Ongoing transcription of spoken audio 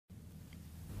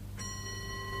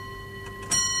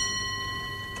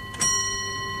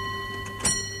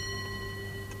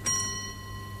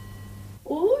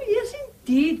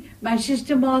indeed. My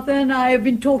sister Martha and I have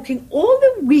been talking all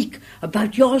the week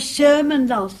about your sermon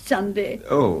last Sunday.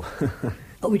 Oh.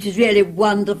 Oh, it is really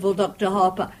wonderful, Dr.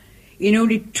 Harper. In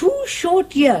only 2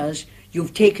 short years,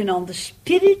 you've taken on the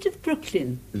spirit of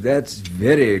Brooklyn. That's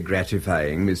very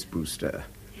gratifying, Miss Brewster.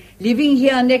 Living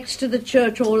here next to the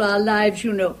church all our lives,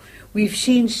 you know, we've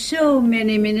seen so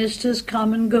many ministers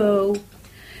come and go.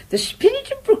 The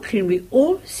spirit of Brooklyn, we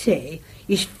all say,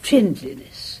 is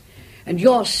friendliness. And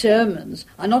your sermons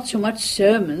are not so much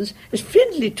sermons as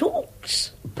friendly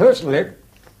talks. Personally,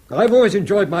 I've always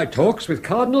enjoyed my talks with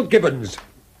Cardinal Gibbons.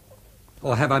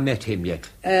 Or have I met him yet?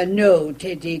 No,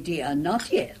 Teddy dear,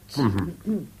 not yet.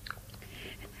 Mm-hmm.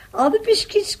 Are the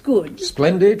biscuits good?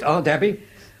 Splendid, Aunt Abby.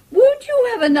 Won't you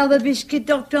have another biscuit,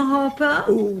 Dr. Harper?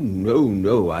 Oh,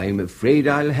 no, I'm afraid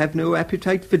I'll have no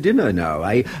appetite for dinner now.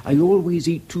 I always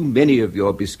eat too many of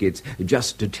your biscuits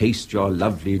just to taste your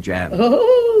lovely jam.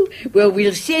 Oh, well,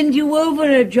 we'll send you over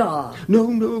a jar. No,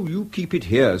 you keep it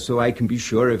here so I can be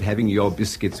sure of having your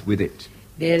biscuits with it.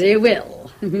 Very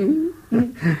well.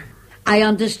 I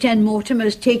understand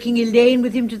Mortimer's taking Elaine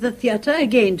with him to the theatre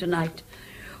again tonight.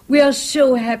 We are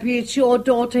so happy it's your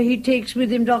daughter he takes with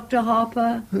him, Dr.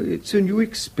 Harper. It's a new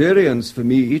experience for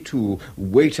me to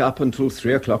wait up until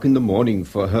 3 o'clock in the morning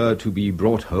for her to be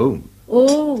brought home.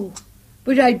 Oh,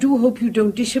 but I do hope you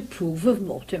don't disapprove of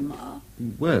Mortimer.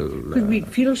 Well... But we'd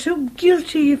feel so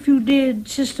guilty if you did,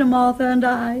 Sister Martha and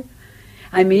I.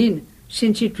 I mean,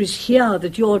 since it was here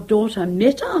that your daughter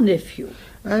met our nephew.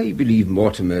 I believe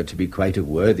Mortimer to be quite a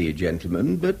worthy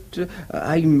gentleman, but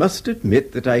I must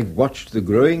admit that I've watched the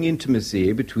growing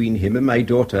intimacy between him and my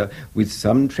daughter with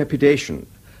some trepidation.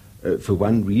 For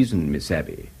one reason, Miss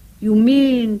Abby. You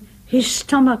mean his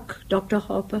stomach, Dr.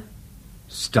 Harper?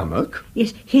 Stomach?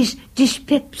 Yes, his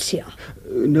dyspepsia.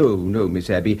 No,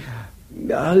 Miss Abby.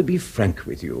 I'll be frank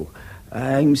with you.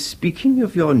 I'm speaking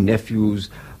of your nephew's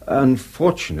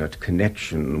unfortunate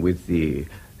connection with the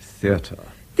theatre.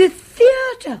 The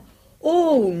theatre?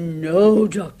 Oh, no,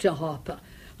 Dr. Harper.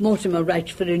 Mortimer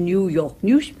writes for a New York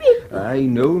newspaper. I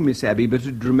know, Miss Abby, but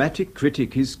a dramatic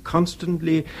critic is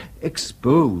constantly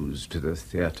exposed to the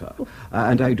theatre.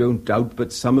 And I don't doubt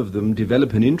but some of them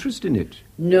develop an interest in it.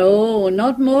 No,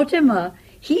 not Mortimer.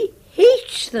 He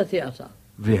hates the theatre.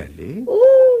 Really?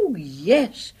 Oh,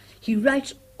 yes. He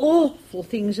writes awful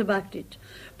things about it.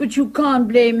 But you can't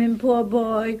blame him, poor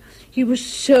boy. He was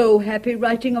so happy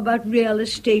writing about real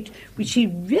estate, which he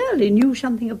really knew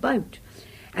something about.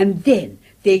 And then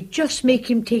they just make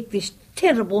him take this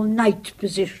terrible night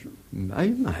position.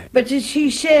 My. But as he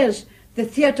says, the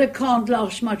theatre can't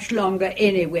last much longer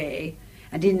anyway.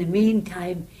 And in the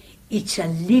meantime, it's a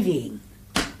living.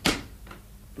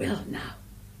 Well, now,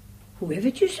 whoever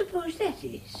do you suppose that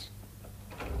is?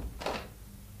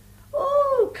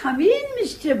 Oh, come in,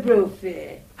 Mr.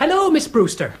 Brophy. Hello, Miss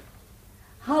Brewster.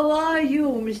 How are you,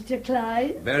 Mr.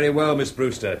 Clyde? Very well, Miss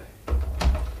Brewster.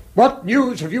 What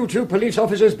news have you 2 police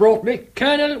officers brought me?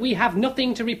 Colonel, we have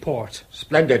nothing to report.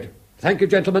 Splendid. Thank you,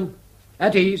 gentlemen.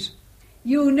 At ease.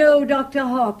 You know Dr.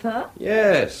 Harper?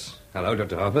 Yes. Hello,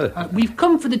 Dr. Harper. We've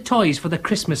come for the toys for the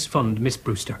Christmas fund, Miss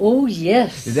Brewster. Oh,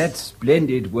 yes. That's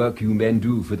splendid work you men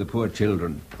do for the poor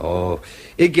children. Oh,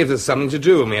 it gives us something to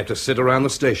do when we have to sit around the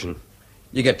station.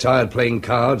 You get tired playing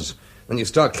cards, and you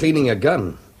start cleaning your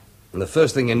gun. And the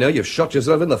first thing you know, you've shot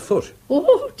yourself in the foot.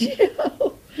 Oh, dear.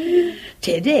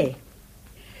 Teddy,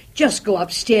 just go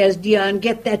upstairs, dear, and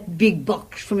get that big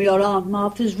box from your Aunt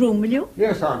Martha's room, will you?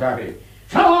 Yes, Aunt Abby.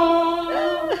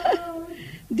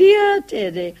 Dear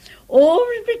Teddy,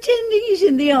 always pretending he's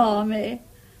in the army.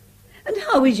 And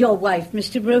how is your wife,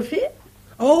 Mr. Brophy?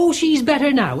 Oh, she's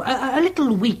better now. A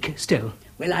little weak still.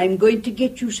 Well, I'm going to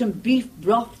get you some beef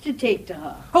broth to take to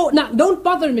her. Oh, now, don't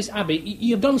bother, Miss Abby.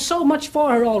 You've done so much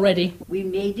for her already. We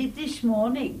made it this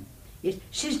morning. Yes,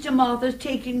 Sister Martha's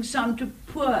taking some to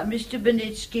poor Mr.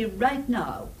 Benitsky right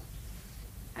now.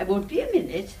 I won't be a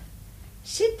minute.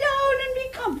 Sit down and be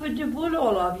comfortable,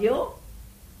 all of you.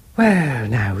 Well,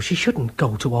 now, she shouldn't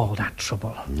go to all that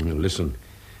trouble. Listen,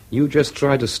 you just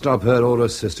tried to stop her or her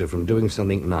sister from doing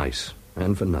something nice,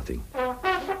 and for nothing.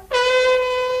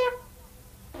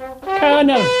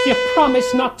 Colonel, you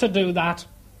promised not to do that.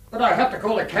 But I had to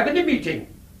call a cabinet meeting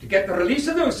to get the release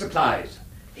of those supplies.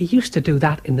 He used to do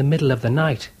that in the middle of the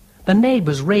night. The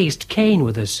neighbours raised Cain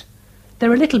with us.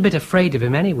 They're a little bit afraid of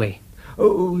him anyway.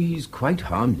 Oh, he's quite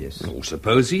harmless. Oh,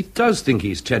 suppose he does think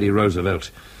he's Teddy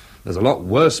Roosevelt. There's a lot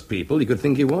worse people he could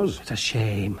think he was. It's a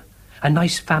shame. A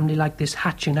nice family like this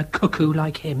hatching a cuckoo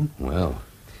like him. Well,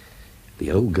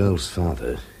 the old girl's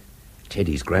father,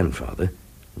 Teddy's grandfather,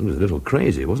 he was a little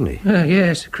crazy, wasn't he?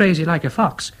 Yes, crazy like a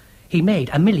fox. He made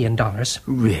 $1 million.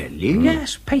 Really?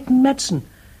 Yes, patent medicine.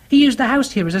 He used the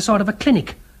house here as a sort of a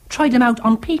clinic. Tried them out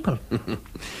on people.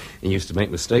 He used to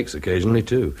make mistakes occasionally,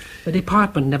 too. The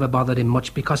department never bothered him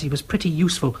much because he was pretty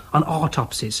useful on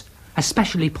autopsies,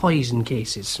 especially poison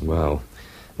cases. Well,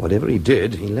 whatever he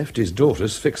did, he left his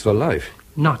daughters fixed for life.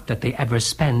 Not that they ever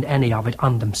spend any of it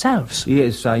on themselves.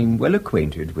 Yes, I'm well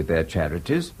acquainted with their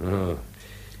charities. Oh,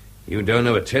 you don't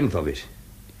know a tenth of it.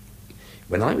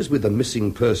 When I was with the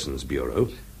Missing Persons Bureau,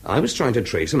 I was trying to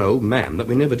trace an old man that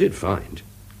we never did find.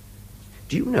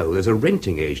 Do you know there's a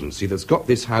renting agency that's got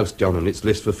this house down on its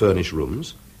list for furnished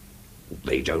rooms?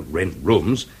 They don't rent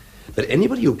rooms, but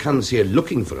anybody who comes here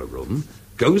looking for a room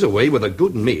goes away with a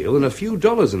good meal and a few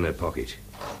dollars in their pocket.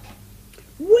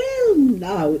 Well,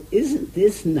 now, isn't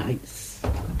this nice?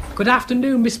 Good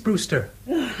afternoon, Miss Brewster.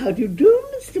 How do you do,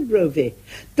 Mr. Brovey?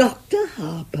 Dr.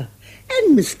 Harper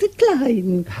and Mr.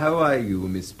 Klein. How are you,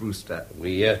 Miss Brewster?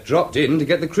 We dropped in to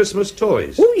get the Christmas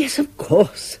toys. Oh, yes, of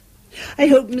course. I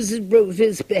hope Mrs.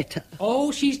 Brovey's better.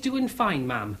 Oh, she's doing fine,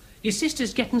 ma'am. Your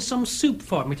sister's getting some soup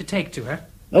for me to take to her.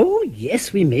 Oh,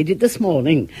 yes, we made it this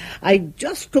morning. I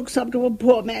just took some to a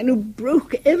poor man who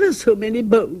broke ever so many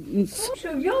bones. Oh,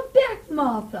 so you're back,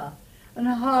 Martha. And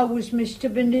how was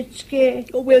Mr. Benitsky?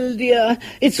 Oh, well, dear,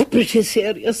 it's pretty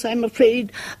serious, I'm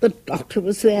afraid. The doctor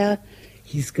was there.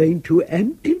 He's going to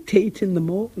amputate in the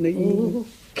morning. Oh,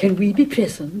 can we be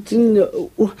present? No,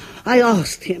 I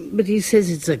asked him, but he says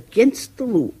it's against the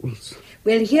rules.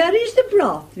 Well, here is the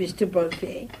broth, Mr.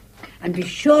 Broadway. And be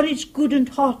sure it's good and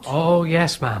hot. Oh,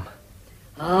 yes, ma'am.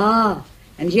 Ah,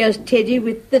 and here's Teddy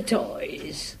with the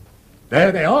toys.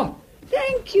 There they are.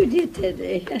 Thank you, dear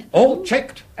Teddy. All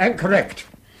checked and correct.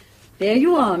 There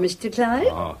you are, Mr. Clive.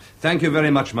 Oh, thank you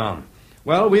very much, ma'am.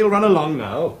 Well, we'll run along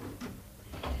now.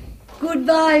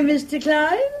 Goodbye, Mr.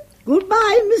 Clive.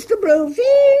 Goodbye, Mr.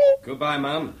 Brovey. Goodbye,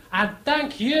 ma'am. And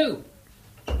thank you.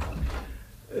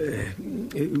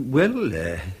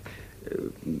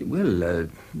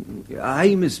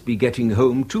 I must be getting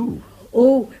home too.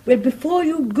 Oh, well, before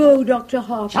you go, Dr.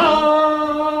 Harper...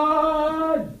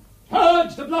 Charge!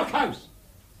 Charge the blockhouse!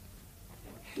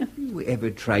 Have you ever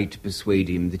tried to persuade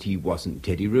him that he wasn't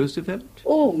Teddy Roosevelt?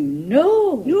 Oh,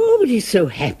 no. Nobody's so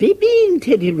happy being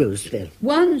Teddy Roosevelt.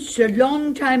 Once, a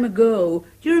long time ago,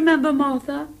 do you remember,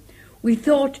 Martha? We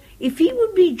thought if he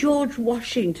would be George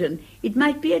Washington, it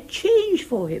might be a change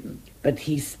for him. But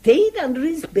he stayed under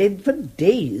his bed for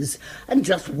days and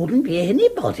just wouldn't be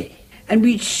anybody. And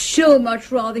we'd so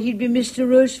much rather he'd be Mr.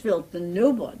 Roosevelt than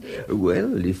nobody.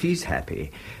 Well, if he's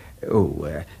happy.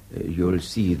 You'll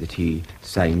see that he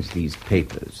signs these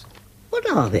papers. What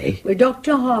are they? Well,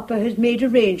 Dr. Harper has made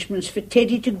arrangements for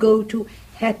Teddy to go to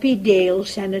Happy Dale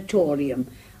Sanatorium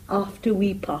after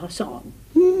we pass on.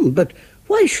 But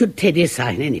why should Teddy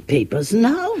sign any papers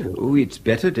now? Oh, it's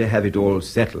better to have it all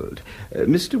settled.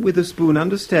 Mr. Witherspoon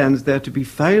understands they're to be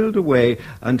filed away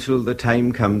until the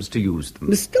time comes to use them.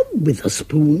 Mr.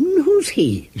 Witherspoon? Who's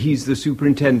he? He's the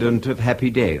superintendent of Happy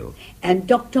Dale. And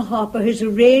Dr. Harper has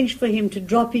arranged for him to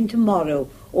drop in tomorrow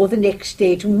or the next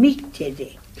day to meet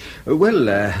Teddy.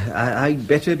 I'd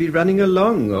better be running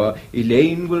along, or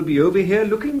Elaine will be over here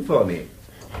looking for me.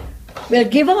 Well,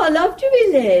 give our love to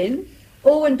Elaine.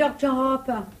 Oh, and Dr.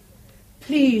 Harper,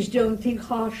 please don't think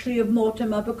harshly of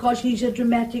Mortimer because he's a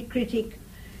dramatic critic.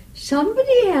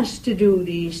 Somebody has to do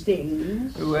these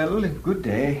things. Well, good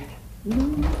day.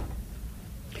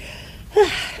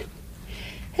 Have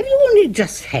you only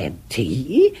just had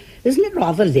tea? Isn't it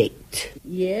rather late?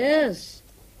 Yes,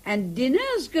 and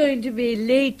dinner's going to be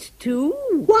late too.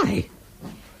 Why?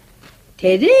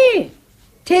 Teddy!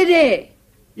 Teddy!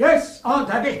 Yes,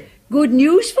 Aunt Abby. Good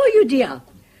news for you, dear.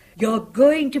 You're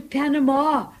going to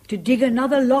Panama to dig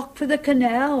another lock for the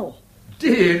canal.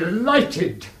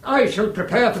 Delighted. I shall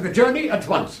prepare for the journey at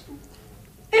once.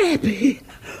 Abby,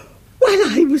 while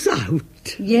I was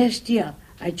out. Yes, dear.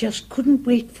 I just couldn't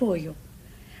wait for you.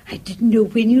 I didn't know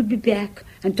when you'd be back,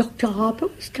 and Dr. Harper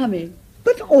was coming.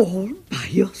 But all by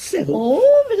yourself.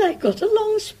 Oh, but I got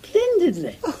along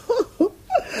splendidly.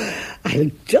 I'll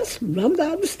just run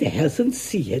downstairs and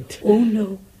see it. Oh,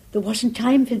 no. There wasn't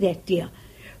time for that, dear,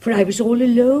 for I was all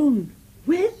alone.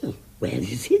 Well, where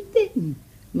is it then?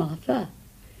 Martha,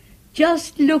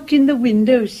 just look in the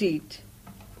window seat.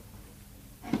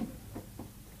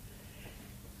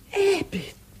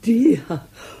 Abby, dear,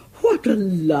 what a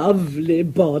lovely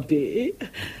body.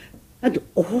 And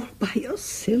all by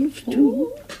yourself,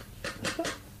 too.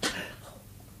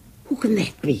 Who can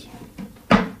that be?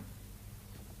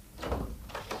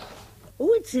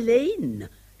 Oh, it's Elaine.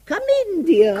 Come in,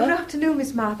 dear. Good afternoon,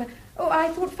 Miss Martha. Oh, I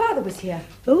thought Father was here.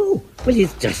 Oh, well,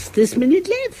 he's just this minute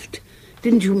left.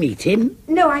 Didn't you meet him?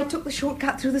 No, I took the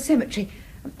shortcut through the cemetery.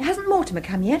 Hasn't Mortimer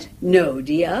come yet? No,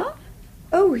 dear.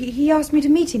 Oh, he asked me to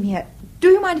meet him here. Do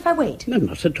you mind if I wait? No,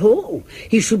 not at all.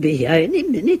 He should be here any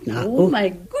minute now. Oh, my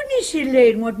goodness,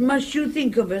 Elaine, what must you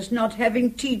think of us not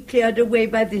having tea cleared away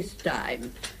by this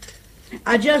time?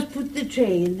 I just put the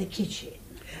tray in the kitchen.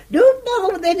 Don't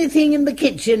bother with anything in the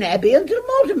kitchen, Abby, until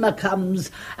Mortimer comes,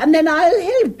 and then I'll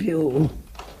help you.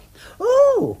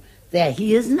 Oh, there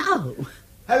he is now.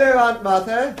 Hello, Aunt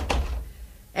Martha.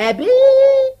 Abby,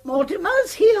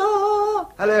 Mortimer's here.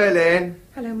 Hello, Elaine.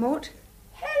 Hello, Mort.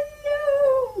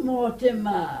 Hello,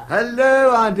 Mortimer.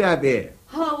 Hello, Aunt Abby.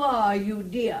 How are you,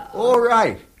 dear? All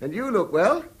right. And you look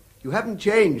well. You haven't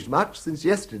changed much since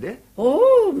yesterday.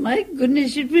 Oh, my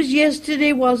goodness, it was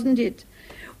yesterday, wasn't it?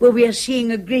 Well, we are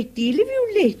seeing a great deal of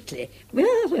you lately.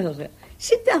 Well,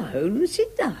 sit down,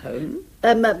 sit down.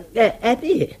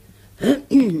 Abby,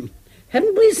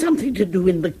 haven't we something to do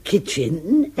in the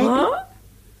kitchen, Abby? What?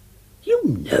 You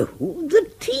know,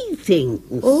 the tea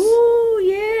things. Oh,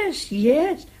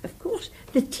 yes, of course,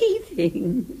 the tea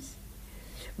things.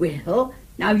 Well,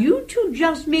 now you two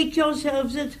just make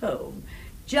yourselves at home.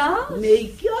 Just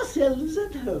make yourselves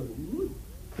at home.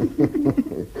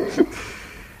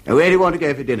 Now, where do you want to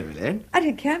go for dinner, Elaine? I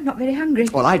don't care. I'm not very hungry.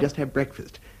 Well, I just had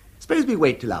breakfast. Suppose we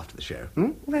wait till after the show,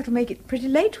 Well, that'll make it pretty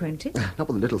late, won't it? Not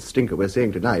with the little stinker we're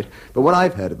seeing tonight, but what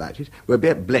I've heard about it, we'll be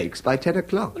at Blake's by 10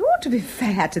 o'clock. You ought to be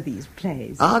fair to these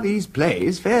plays. Are these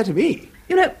plays fair to me?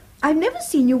 You know, I've never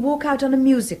seen you walk out on a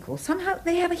musical. Somehow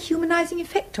they have a humanizing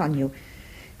effect on you.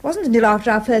 It wasn't until after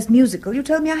our first musical you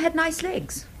told me I had nice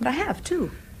legs. And I have,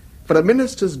 too. For a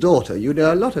minister's daughter, you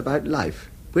know a lot about life.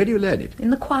 Where do you learn it? In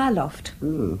the choir loft.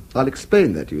 I'll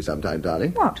explain that to you sometime,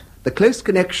 darling. What? The close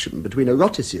connection between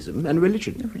eroticism and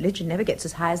religion. Religion never gets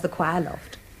as high as the choir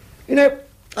loft. You know,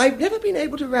 I've never been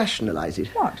able to rationalize it.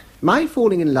 What? My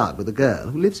falling in love with a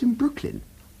girl who lives in Brooklyn.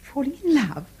 Falling in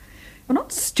love? You're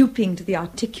not stooping to the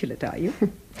articulate, are you?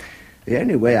 The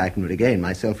only way I can regain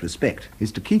my self-respect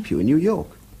is to keep you in New York.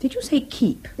 Did you say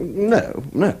keep? No.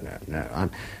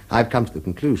 I've come to the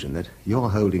conclusion that you're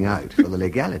holding out for the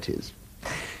legalities.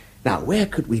 Now, where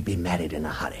could we be married in a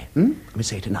hurry? Let me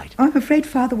say tonight. I'm afraid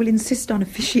Father will insist on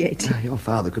officiating. Your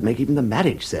father could make even the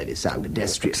marriage service sound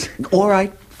pedestrian. All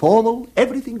right, formal,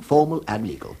 everything formal and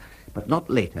legal. But not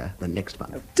later than next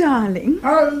month. Darling.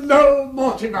 Hello,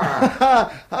 Mortimer.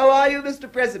 How are you,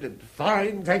 Mr. President?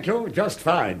 Fine, thank you, just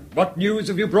fine. What news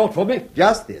have you brought for me?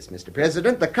 Just this, Mr.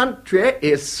 President. The country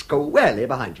is squarely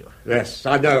behind you. Yes,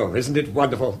 I know. Isn't it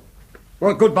wonderful?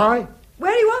 Well, goodbye.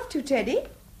 Where are you off to, Teddy?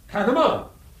 Panama.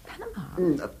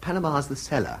 Panama? Panama's the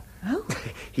cellar. Oh.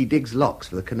 He digs locks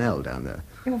for the canal down there.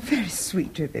 You're very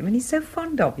sweet with him, and he's so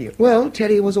fond of you. Well,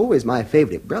 Teddy was always my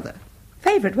favourite brother.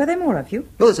 Favourite? Were there more of you?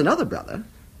 Well, there's another brother,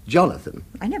 Jonathan.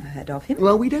 I never heard of him.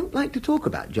 Well, we don't like to talk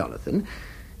about Jonathan.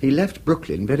 He left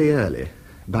Brooklyn very early,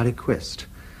 by request.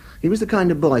 He was the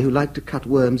kind of boy who liked to cut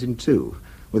worms in two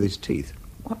with his teeth.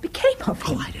 What became of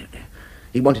him? Oh, I don't know.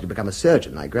 He wanted to become a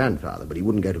surgeon like grandfather, but he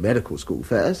wouldn't go to medical school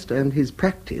first, and his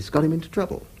practice got him into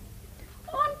trouble.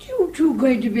 Aren't you two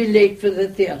going to be late for the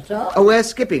theatre? Oh, we're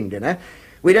skipping dinner.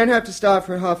 We don't have to start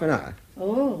for half an hour.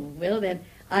 Oh, well then,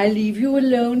 I'll leave you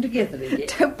alone together again.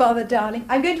 Don't bother, darling.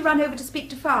 I'm going to run over to speak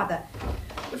to Father.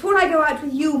 Before I go out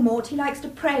with you, Mort, he likes to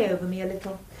pray over me a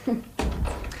little.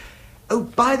 Oh,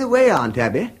 by the way, Aunt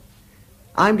Abby,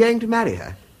 I'm going to marry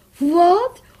her.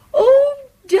 What? Oh,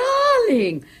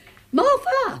 darling!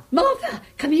 Martha,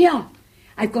 come here.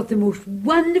 I've got the most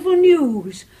wonderful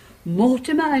news.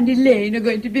 Mortimer and Elaine are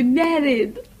going to be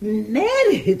married.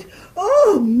 Married?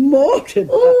 Oh,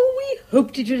 Mortimer. Oh, we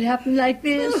hoped it would happen like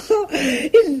this. Oh,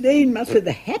 Elaine must be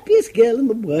the happiest girl in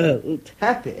the world.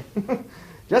 Happy?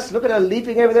 Just look at her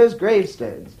leaping over those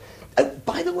gravestones. Oh,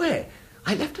 by the way,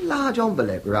 I left a large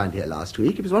envelope around here last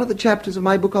week. It was one of the chapters of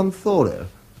my book on Theodore.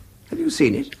 Have you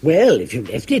seen it? Well, if you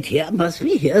left it here, it must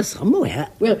be here somewhere.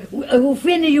 Well,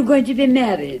 when are you going to be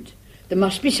married? There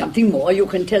must be something more you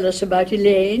can tell us about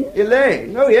Elaine.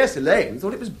 Elaine? Oh, yes, Elaine.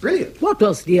 Thought it was brilliant. What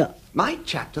was, dear? My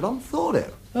chapter on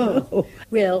Theodore. Oh.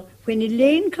 Well, when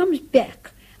Elaine comes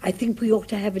back, I think we ought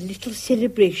to have a little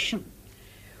celebration.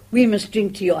 We must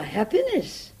drink to your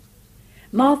happiness.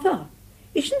 Martha,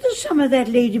 isn't there some of that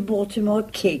Lady Baltimore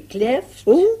cake left?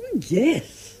 Oh,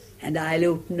 yes. And I'll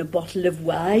open a bottle of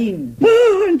wine.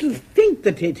 Oh, and to think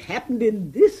that it happened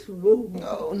in this room.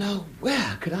 Oh, now,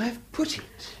 where could I have put it?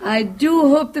 I do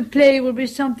hope the play will be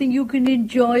something you can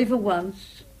enjoy for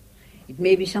once. It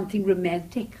may be something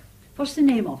romantic. What's the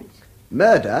name of it?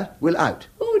 Murder Will Out.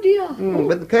 Oh, dear.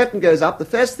 When the curtain goes up, the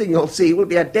first thing you'll see will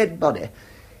be a dead body.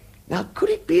 Now, could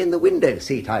it be in the window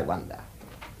seat, I wonder?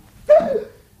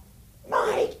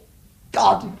 My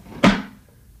God!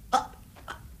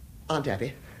 Aunt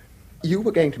Abby, you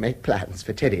were going to make plans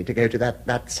for Teddy to go to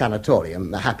that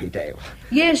sanatorium, the Happy Dale.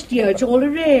 Yes, dear, it's all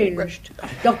arranged.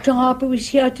 Dr. Harper was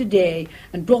here today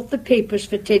and brought the papers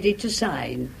for Teddy to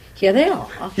sign. Here they are.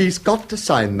 He's got to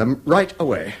sign them right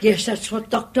away. Yes, that's what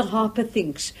Dr. Harper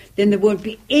thinks. Then there won't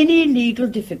be any legal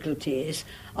difficulties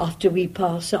after we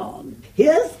pass on.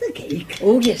 Here's the cake.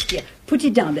 Oh, yes, dear. Put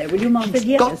it down there, will you, Martha?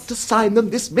 He's got to sign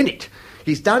them this minute.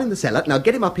 He's down in the cellar. Now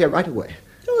get him up here right away.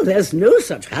 Oh, there's no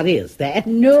such hurry as that.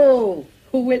 No.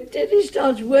 When Teddy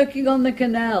starts working on the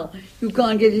canal, you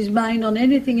can't get his mind on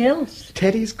anything else.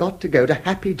 Teddy's got to go to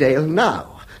Happy Dale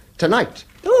now. Tonight.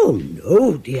 Oh,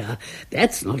 no, dear.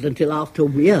 That's not until after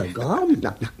we're gone.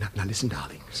 Now, listen,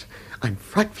 darlings. I'm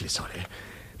frightfully sorry,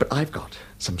 but I've got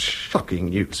some shocking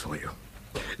news for you.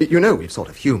 You know we've sort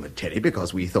of humoured Teddy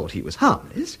because we thought he was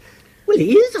harmless. Well,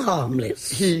 he is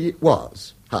harmless. He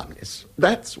was harmless.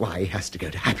 That's why he has to go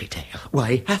to Happy Dale.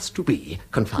 Why he has to be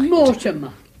confined.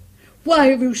 Mortimer, why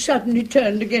have you suddenly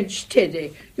turned against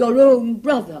Teddy, your own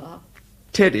brother?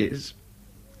 Teddy's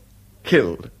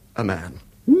killed a man.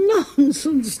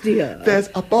 Nonsense, dear. There's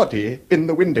a body in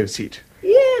the window seat.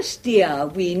 Yes, dear,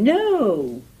 we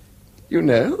know. You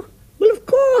know? Well, of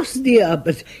course, dear,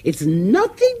 but it's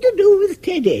nothing to do with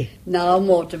Teddy. Now,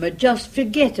 Mortimer, just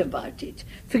forget about it.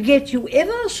 Forget you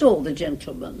ever saw the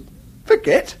gentleman.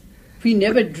 Forget? We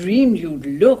never dreamed you'd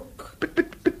look.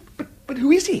 But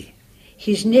who is he?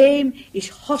 His name is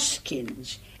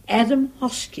Hoskins, Adam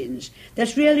Hoskins.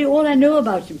 That's really all I know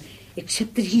about him,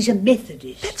 except that he's a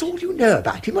Methodist. That's all you know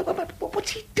about him?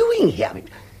 What's he doing here? I mean,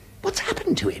 what's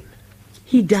happened to him?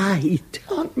 He died.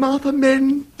 Aunt Martha,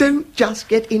 men don't just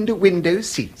get into window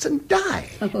seats and die.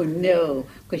 Oh, no,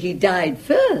 but he died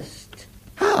first.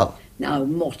 How? Now,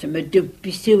 Mortimer, don't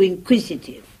be so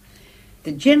inquisitive.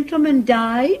 The gentleman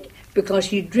died because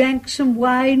he drank some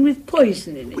wine with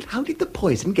poison in it. But how did the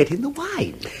poison get in the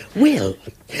wine? Well,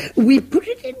 we put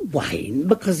it in wine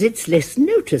because it's less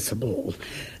noticeable.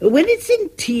 When it's in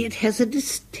tea, it has a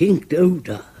distinct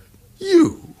odour.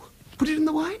 You put it in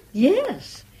the wine?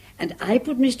 Yes, and I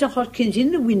put Mr. Hoskins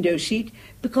in the window seat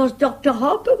because Dr.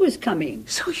 Harper was coming.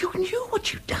 So you knew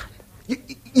what you'd done.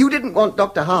 You didn't want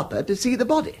Dr. Harper to see the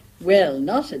body. Well,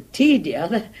 not at tea,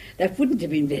 dear. That wouldn't have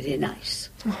been very nice.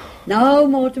 Now,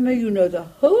 Mortimer, you know the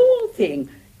whole thing.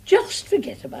 Just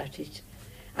forget about it.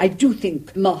 I do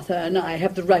think Martha and I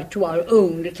have the right to our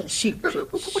own little secrets.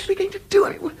 What are we going to do?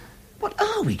 I mean, what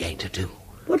are we going to do?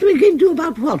 What are we going to do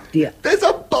about what, dear? There's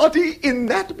a body in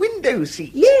that window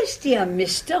seat. Yes, dear,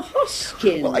 Mr.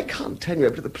 Hoskins. Well, I can't turn you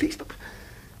over to the police, but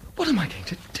what am I going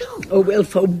to do? Oh, well,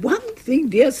 for one thing,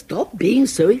 dear, stop being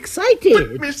so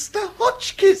excited. But Mr.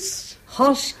 Hotchkiss.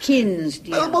 Hoskins,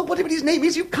 dear. Well, whatever his name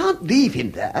is, you can't leave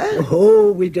him there.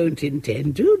 Oh, we don't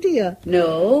intend to, dear.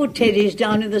 No, Teddy's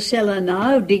down in the cellar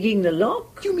now, digging the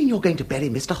lock. You mean you're going to bury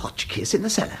Mr. Hotchkiss in the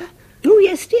cellar? Oh,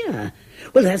 yes, dear.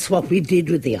 Well, that's what we did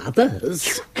with the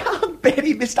others. You can't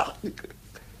bury Mr.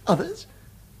 Others?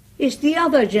 It's the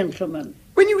other gentleman.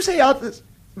 When you say others,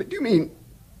 do you mean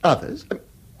others?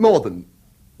 More than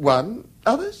one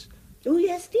others? Oh,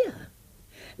 yes, dear.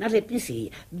 Now, let me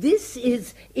see. This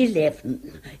is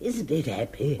 11, isn't it,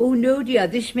 Abby? Oh, no, dear,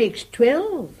 this makes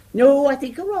 12. No, I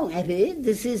think you're wrong, Abby.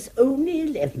 This is only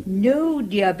 11. No,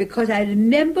 dear, because I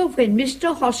remember when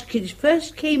Mr. Hoskins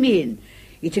first came in,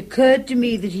 it occurred to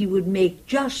me that he would make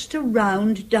just a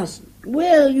round dozen.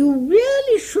 Well, you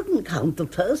really shouldn't count the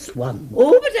first one.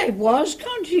 Oh, but I was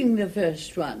counting the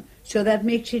first one, so that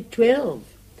makes it 12.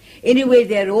 Anyway,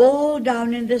 they're all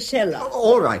down in the cellar.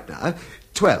 All right, now.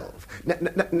 12.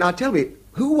 Now tell me,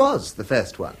 who was the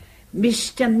first one?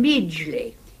 Mr.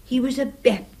 Midgley. He was a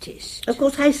Baptist. Of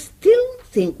course, I still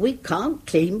think we can't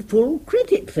claim full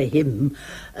credit for him,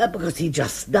 because he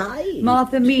just died.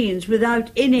 Martha means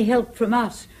without any help from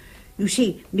us. You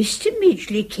see, Mr.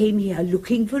 Midgley came here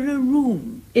looking for a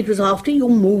room. It was after you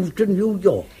moved to New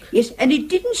York. Yes, and it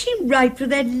didn't seem right for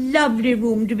that lovely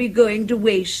room to be going to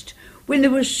waste when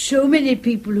there were so many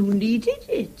people who needed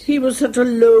it. He was such a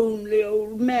lonely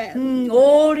old man.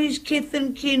 All his kith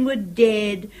and kin were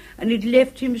dead, and it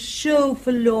left him so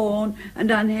forlorn and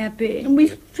unhappy. And we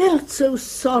felt so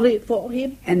sorry for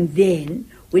him. And then,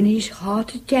 when his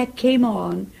heart attack came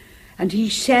on, and he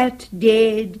sat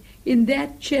dead in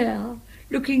that chair,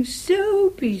 looking so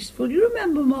peaceful, you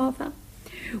remember, Martha?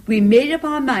 We made up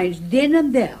our minds then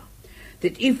and there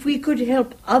that if we could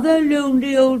help other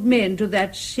lonely old men to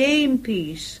that same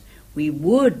peace, we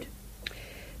would.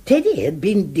 Teddy had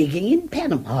been digging in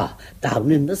Panama,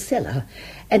 down in the cellar,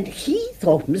 And he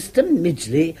thought Mr.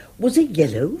 Midgley was a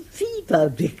yellow fever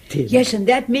victim. Yes, and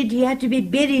that meant he had to be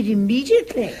buried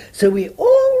immediately. So we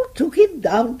all took him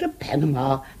down to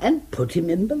Panama and put him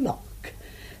in the lock.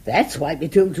 That's why we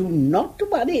told you not to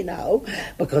worry now,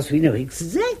 because we know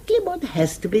exactly what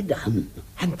has to be done.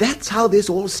 And that's how this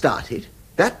all started?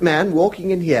 That man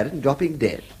walking in here and dropping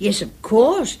dead? Yes, of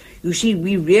course. You see,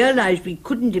 we realized we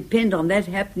couldn't depend on that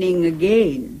happening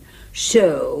again.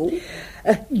 So...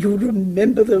 you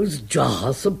remember those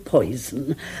jars of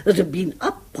poison that have been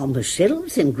up on the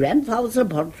shelves in Grandfather's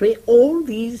laboratory all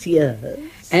these years?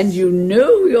 And you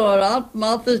know your Aunt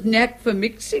Martha's knack for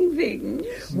mixing things.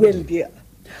 Well, dear,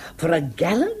 for a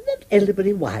gallon of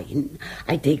elderberry wine,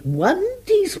 I take 1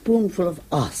 teaspoonful of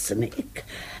arsenic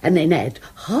and then add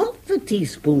half a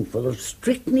teaspoonful of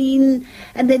strychnine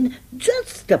and then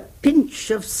just a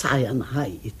pinch of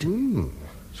cyanide.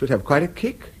 Should have quite a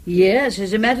kick. Yes,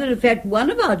 as a matter of fact, one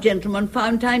of our gentlemen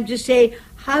found time to say,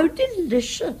 "How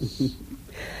delicious."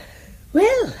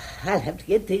 Well, I'll have to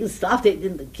get things started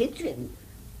in the kitchen.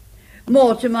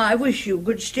 Mortimer, I wish you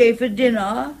could stay for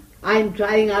dinner. I'm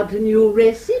trying out a new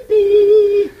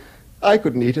recipe. I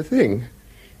couldn't eat a thing.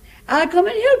 I'll come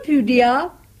and help you,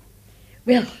 dear.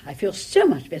 Well, I feel so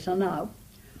much better now.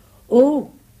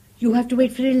 Oh, you have to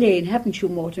wait for Elaine, haven't you,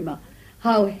 Mortimer?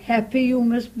 How happy you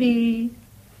must be.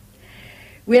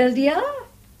 Well, dear,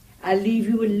 I'll leave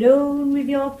you alone with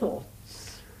your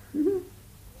thoughts.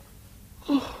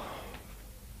 Oh,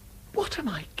 what am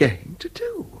I going to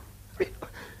do?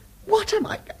 What am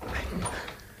I...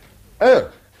 Oh,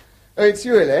 it's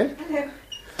you, Elaine.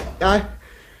 Hello.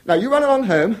 Now, you run along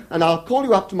home, and I'll call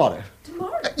you up tomorrow.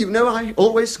 Tomorrow? You know I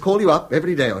always call you up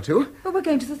every day or two. Well, we're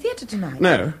going to the theatre tonight.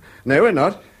 No, we're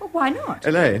not. Well, why not?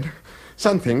 Elaine,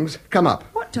 some things come up.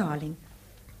 What, darling?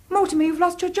 Mortimer, you've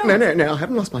lost your job. No, I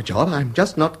haven't lost my job. I'm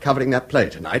just not covering that play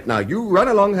tonight. Now, you run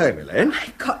along home, Elaine.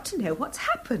 I've got to know what's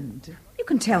happened. You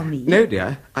can tell me. No,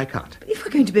 dear, I can't. But if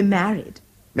we're going to be married...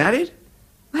 Married?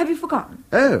 Have you forgotten?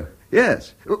 Oh,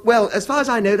 yes. Well, as far as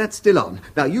I know, that's still on.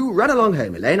 Now, you run along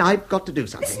home, Elaine. I've got to do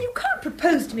something. Listen, you can't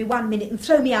propose to me 1 minute and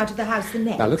throw me out of the house the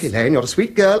next. Now, look, Elaine, you're a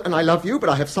sweet girl, and I love you, but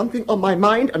I have something on my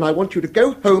mind, and I want you to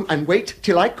go home and wait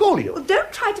till I call you. Well, don't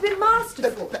try to be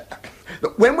masterful.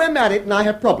 Look, when we're married and I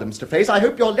have problems to face, I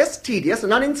hope you're less tedious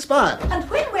and uninspired. And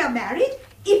when we're married,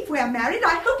 if we're married,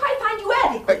 I hope I find you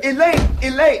adequate.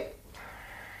 Elaine!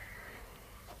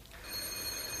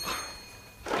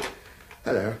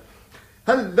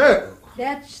 Hello.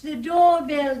 That's the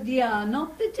doorbell, dear,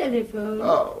 not the telephone.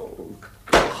 Oh,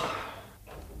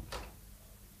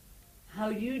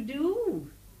 How do you do?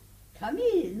 Come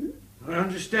in. I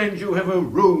understand you have a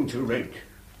room to rent.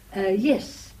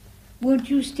 Yes. Won't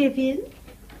you step in?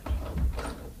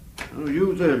 Are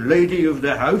you the lady of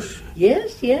the house?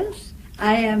 Yes.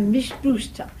 I am Miss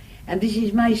Brewster, and this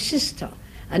is my sister,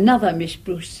 another Miss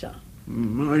Brewster.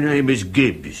 My name is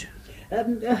Gibbs.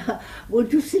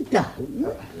 Won't you sit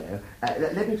down?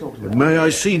 let me talk to you. May I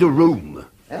see the room?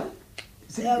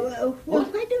 Well,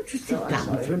 why don't you sit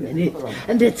down for a minute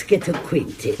and let's get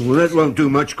acquainted? Well, that won't do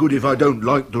much good if I don't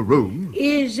like the room.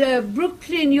 Is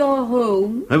Brooklyn your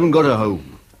home? Haven't got a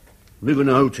home. Live in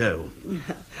a hotel.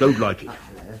 Don't like it.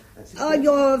 Are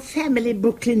your family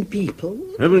Brooklyn people?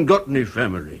 Haven't got any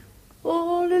family.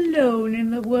 All alone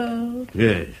in the world?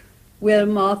 Yes. Well,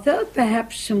 Martha,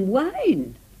 perhaps some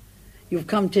wine. You've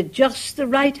come to just the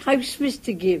right house,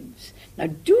 Mr. Gibbs. Now,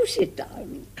 do sit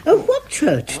down. What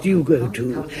church do you go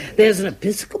to? There's an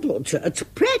Episcopal church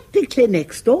practically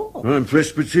next door. I'm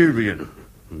Presbyterian.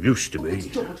 Used to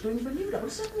be.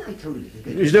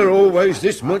 Is there always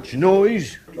this much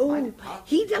noise? Oh,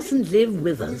 he doesn't live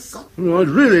with us. Well, I'd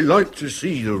really like to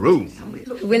see the room.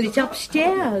 Well, it's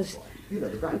upstairs.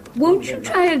 Won't you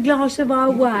try a glass of our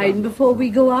wine before we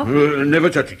go up? Never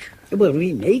touch it. Well,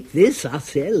 we make this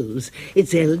ourselves.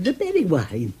 It's elderberry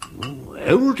wine. Oh,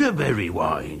 elderberry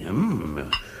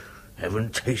wine.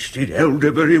 Haven't tasted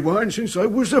elderberry wine since I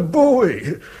was a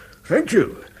boy. Thank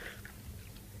you.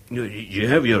 Do you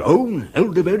have your own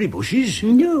elderberry bushes?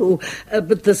 No,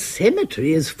 but the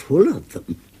cemetery is full of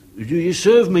them. Do you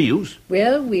serve meals?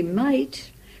 Well, we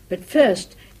might. But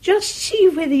first, just see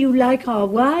whether you like our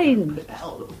wine.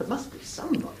 Well, there must be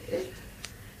somebody.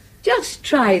 Just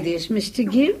try this, Mr.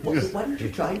 Gibbs. Well, why don't you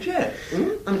try Joe?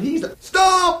 I mean, he's...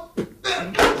 Stop!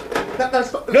 Stop.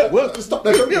 Stop.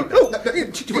 No, do you want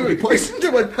to be poisoned?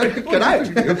 Get out.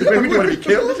 Do you want to be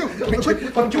killed? Do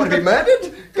you want to be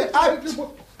murdered? Get out.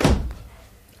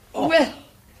 Well,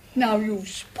 now you've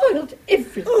spoiled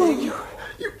everything. Oh,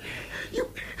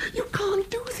 you can't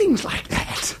do things like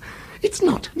that. It's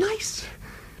not nice.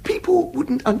 People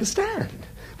wouldn't understand.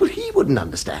 But he wouldn't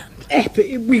understand.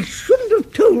 Abby, we shouldn't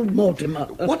have told Mortimer.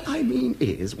 What I mean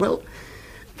is, well,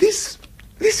 this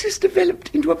has developed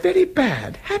into a very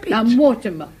bad habit. Now,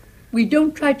 Mortimer, we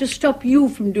don't try to stop you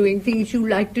from doing things you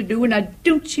like to do, and I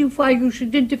don't see why you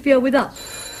should interfere with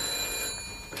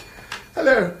us.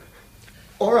 Hello.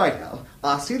 All right, Al.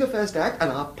 I'll see the first act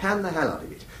and I'll pan the hell out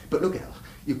of it. But look, Al,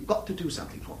 you've got to do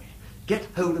something for me. Get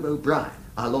hold of O'Brien,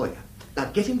 our lawyer. Now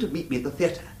get him to meet me at the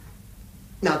theatre.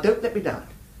 Now don't let me down.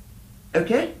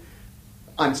 Okay?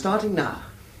 I'm starting now.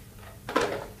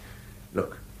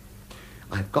 Look,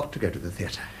 I've got to go to the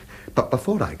theatre. But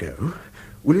before I go,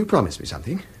 will you promise me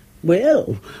something?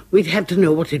 Well, we'd have to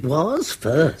know what it was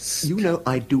first. You know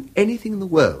I'd do anything in the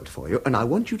world for you, and I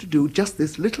want you to do just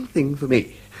this little thing for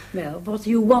me. Well, what do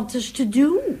you want us to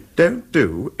do? Don't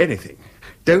do anything.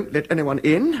 Don't let anyone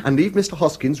in, and leave Mr.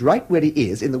 Hoskins right where he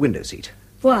is in the window seat.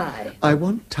 Why? I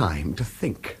want time to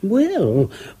think. Well,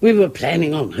 we were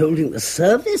planning on holding the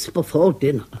service before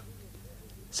dinner.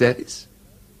 Service?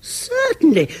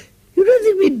 Certainly. You don't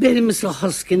think we'd bury Mr.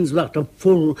 Hoskins without a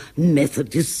full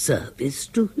Methodist service,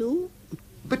 do you?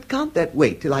 But can't that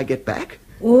wait till I get back?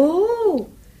 Oh,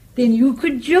 then you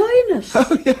could join us.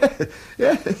 Oh,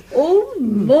 yes. Oh,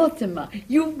 Mortimer,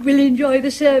 you will enjoy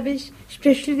the service,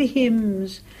 especially the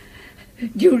hymns.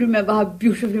 Do you remember how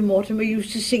beautifully Mortimer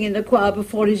used to sing in the choir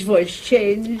before his voice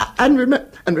changed? And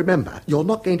remember, you're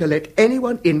not going to let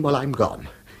anyone in while I'm gone.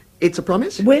 It's a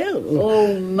promise? Well...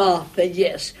 Oh, Martha,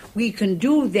 yes. We can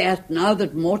do that now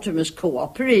that Mortimer's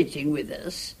cooperating with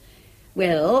us.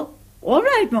 Well, all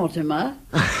right, Mortimer.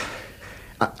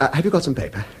 Have you got some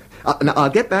paper? Now,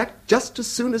 I'll get back just as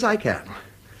soon as I can.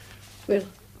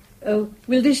 Well,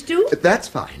 will this do? That's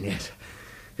fine, yes.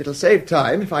 It'll save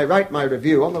time if I write my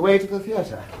review on the way to the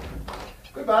theatre.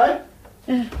 Goodbye.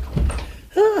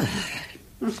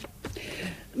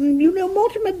 You know,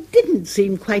 Mortimer didn't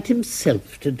seem quite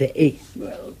himself today.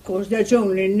 Well, of course, that's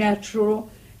only natural.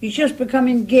 He's just become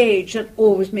engaged. That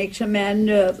always makes a man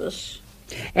nervous.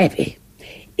 Abby,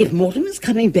 if Mortimer's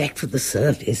coming back for the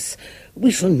service, we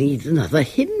shall need another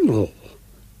hymnal.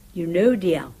 You know,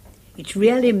 dear, it's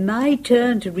really my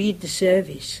turn to read the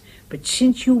service. But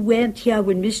since you weren't here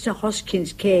when Mr.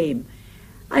 Hoskins came,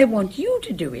 I want you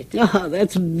to do it. Ah,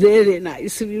 that's very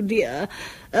nice of you, dear.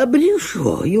 But are you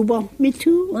sure you want me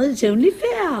to? Well, it's only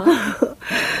fair.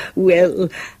 Well,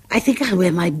 I think I'll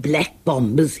wear my black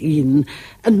bombazine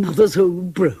and Mother's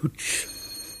old brooch.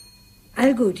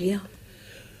 I'll go, dear.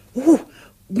 Oh,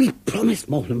 we promised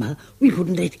Mortimer we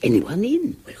wouldn't let anyone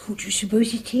in. Well, who do you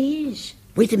suppose it is?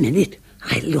 Wait a minute.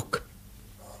 I'll look.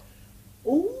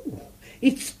 Oh,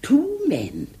 it's two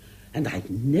men, and I've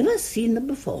never seen them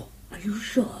before. Are you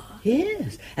sure?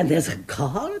 Yes, and there's a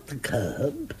car at the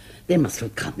curb. They must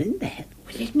have come in that.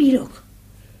 Well, let me look.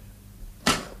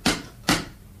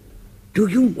 Do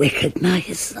you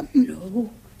recognize them? No,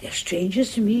 they're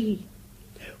strangers to me.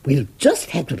 We'll just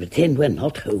have to pretend we're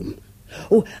not home.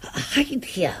 Oh, hide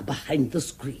here behind the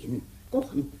screen. Go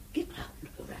on, get round.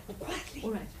 All right, quietly.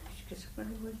 All right.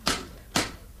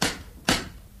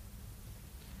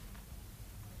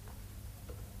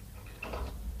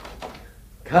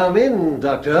 Come in,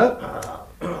 Doctor.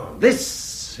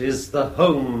 This is the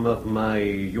home of my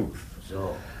youth.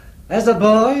 So, As a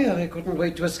boy, I couldn't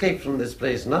wait to escape from this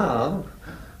place now.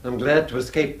 I'm glad to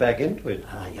escape back into it.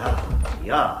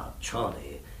 yeah,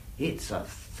 Charlie. It's a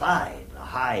fine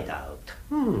hideout.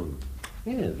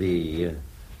 Yeah, the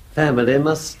family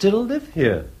must still live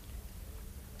here.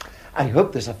 I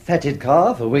hope there's a fatted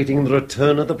calf awaiting the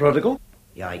return of the prodigal.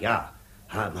 Yeah,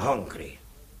 I'm hungry.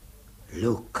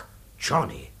 Look,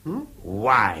 Johnny,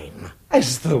 wine.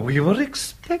 As though we were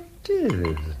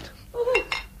expected. Oh,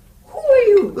 who are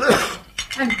you?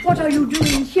 And what are you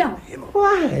doing here?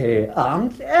 Why,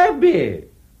 Aunt Abby.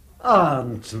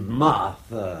 Aunt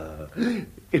Martha.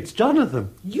 It's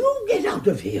Jonathan. You get out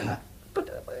of here. But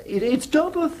it's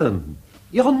Jonathan.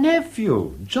 Your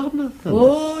nephew, Jonathan.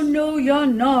 Oh, no, you're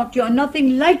not. You're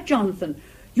nothing like Jonathan.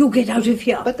 You get out of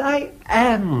here. But I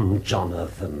am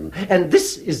Jonathan. And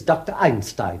this is Dr.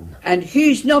 Einstein. And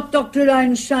he's not Dr.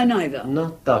 Einstein either.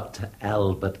 Not Dr.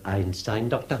 Albert Einstein,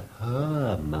 Dr.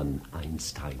 Hermann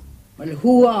Einstein. Well,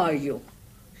 who are you?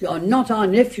 You're not our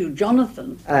nephew,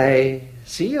 Jonathan. I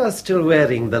see you're still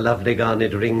wearing the lovely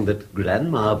garnet ring that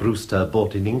Grandma Brewster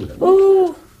bought in England.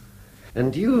 Oh.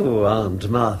 And you, Aunt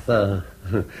Martha,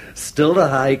 still the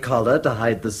high collar to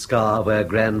hide the scar where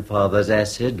Grandfather's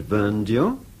acid burned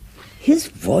you? His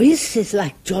voice is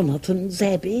like Jonathan's,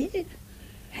 Abby.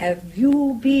 Have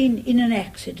you been in an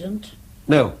accident?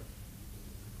 No.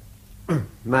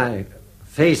 My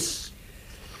face.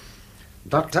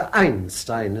 Dr.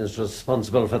 Einstein is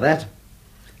responsible for that.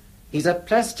 He's a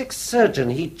plastic surgeon.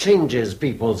 He changes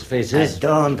people's faces.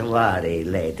 Don't worry,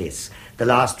 ladies. The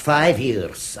last 5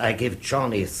 years, I give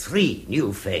Johnny 3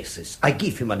 new faces. I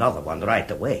give him another one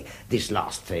right away. This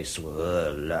last face,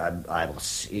 well, I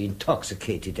was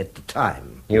intoxicated at the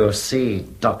time. You see,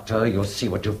 Doctor, you see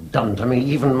what you've done to me,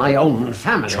 even my own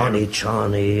family.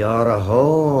 Johnny, you're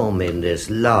home in this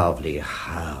lovely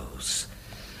house.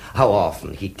 How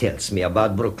often he tells me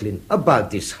about Brooklyn, about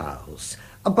this house,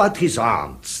 about his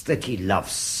aunts that he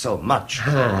loves so much.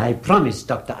 I promised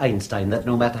Dr. Einstein that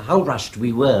no matter how rushed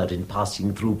we were in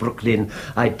passing through Brooklyn,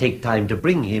 I'd take time to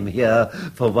bring him here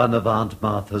for one of Aunt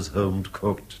Martha's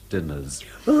home-cooked dinners.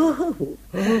 Oh,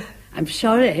 I'm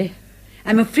sorry.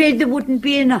 I'm afraid there wouldn't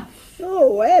be enough.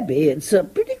 Oh, Abby, it's a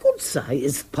pretty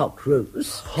good-sized pot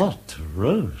roast. Pot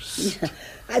roast? Yeah,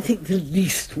 I think the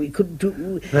least we could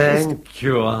do Thank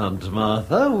you, Aunt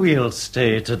Martha. We'll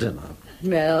stay to dinner.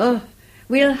 Well,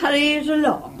 we'll hurry it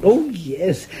along. Oh,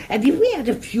 yes. And if we had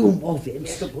a few more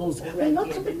vegetables, and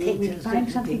lots of potatoes.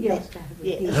 Find something else to have.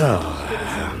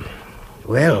 Yes.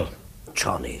 Well,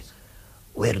 Johnny,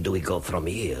 where do we go from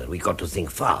here? We got to think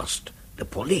fast. The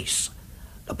police.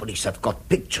 The police have got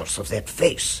pictures of that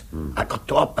face. I got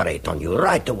to operate on you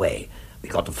right away. We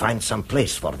got to find some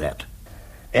place for that.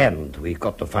 And we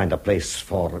got to find a place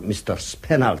for Mr.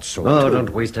 Spenalzo. Oh, too. don't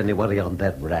waste any worry on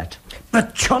that rat.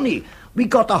 But, Johnny, we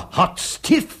got a hot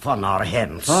stiff on our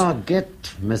hands. Forget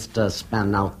Mr.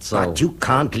 Spenalzo. But you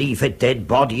can't leave a dead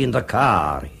body in the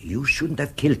car. You shouldn't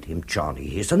have killed him, Johnny.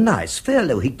 He's a nice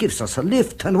fellow. He gives us a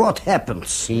lift, and what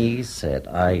happens? He said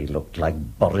I looked like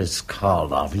Boris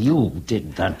Karloff. You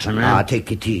did that to me.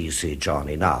 Take it easy,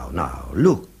 Johnny. Now.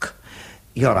 Look.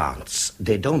 Your aunts,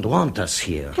 they don't want us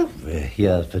here. We're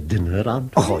here for dinner,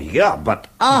 aren't we? Oh, yeah, but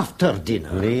after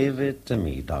dinner. Leave it to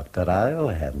me, Doctor. I'll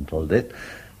handle it.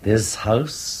 This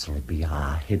house will be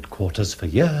our headquarters for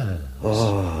years.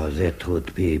 Oh, that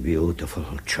would be beautiful,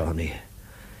 Johnny.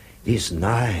 This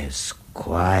nice,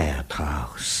 quiet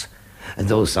house. And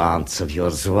those aunts of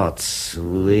yours, what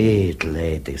sweet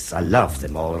ladies. I love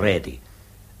them already.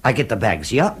 I get the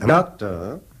bags, yeah?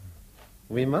 Doctor,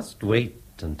 we must wait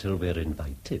until we're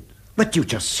invited. But you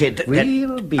just said that...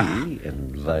 We'll be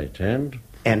invited.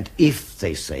 And if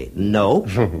they say no?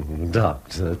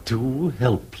 Doctor, 2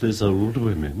 helpless old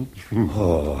women.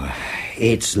 Oh,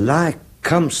 it's like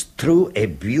comes through a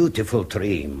beautiful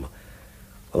dream.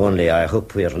 Only I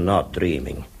hope we're not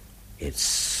dreaming. It's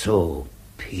so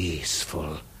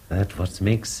peaceful. That's what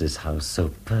makes this house so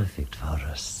perfect for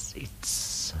us. It's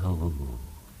so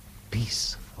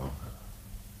peaceful.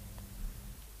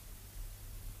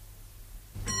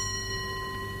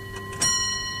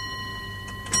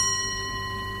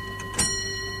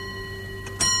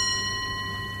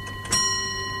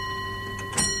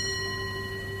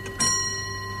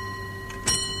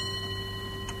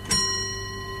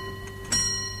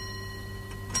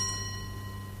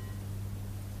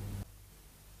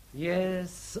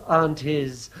 Yes,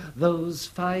 aunties, those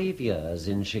 5 years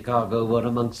in Chicago were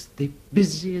amongst the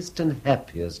busiest and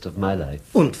happiest of my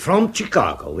life. And from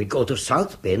Chicago we go to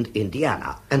South Bend,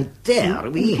 Indiana, and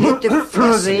there we hit the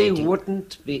fascinating... They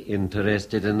wouldn't be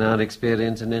interested in our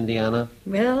experience in Indiana.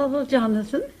 Well,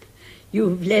 Jonathan,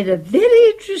 you've led a very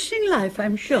interesting life,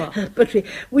 I'm sure. But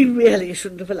we really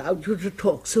shouldn't have allowed you to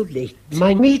talk so late.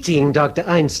 My meeting Dr.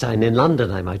 Einstein in London,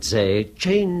 I might say,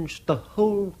 changed the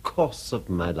whole course of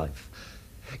my life.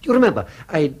 You remember,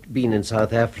 I'd been in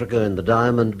South Africa in the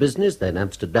diamond business, then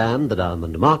Amsterdam, the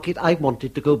diamond market. I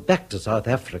wanted to go back to South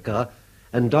Africa,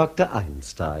 and Dr.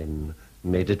 Einstein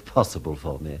made it possible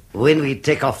for me. When we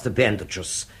take off the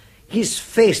bandages, his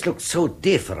face looked so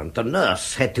different, the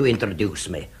nurse had to introduce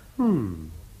me.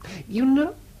 You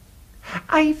know,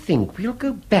 I think we'll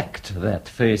go back to that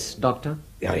face, Doctor.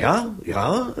 Yeah,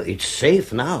 it's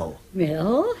safe now.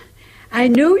 Well, I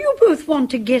know you both want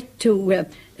to get to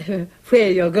where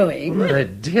you're going. My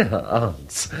dear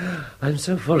aunts, I'm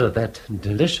so full of that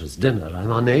delicious dinner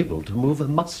I'm unable to move a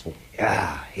muscle.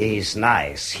 Yeah, he's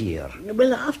nice here.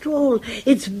 Well, after all,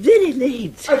 it's very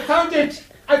late. I found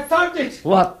it!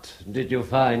 What did you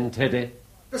find, Teddy?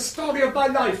 The story of my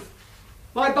life.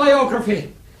 My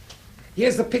biography.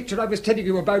 Here's the picture I was telling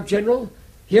you about, General.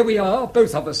 Here we are,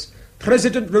 both of us.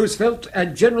 President Roosevelt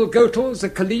and General Goethals, the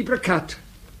Calibra cat.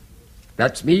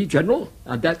 That's me, General,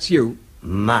 and that's you.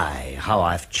 My, how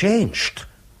I've changed.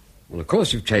 Well, of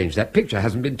course you've changed. That picture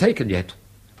hasn't been taken yet.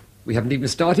 We haven't even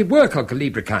started work on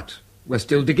Calibra cat. We're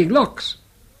still digging locks.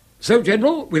 So,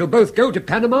 General, we'll both go to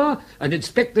Panama and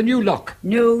inspect the new lock.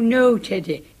 No,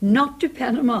 Teddy, not to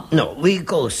Panama. No, we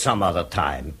go some other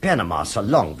time. Panama's a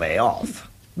long way off.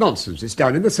 Nonsense, it's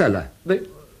down in the cellar.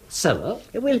 Cellar?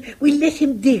 Well, we let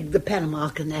him dig the Panama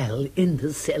Canal in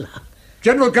the cellar.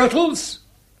 General Goethals,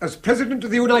 as President of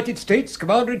the United States,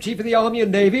 Commander-in-Chief of the Army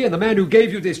and Navy, and the man who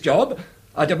gave you this job,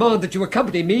 I demand that you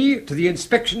accompany me to the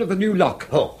inspection of the new lock.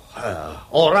 Oh,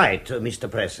 all right,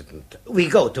 Mr. President. We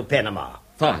go to Panama.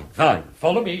 Fine, fine.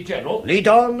 Follow me, General. Lead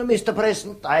on, Mr.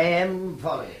 President. I am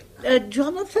following.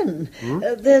 Jonathan,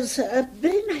 there's a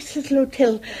very nice little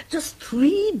hotel just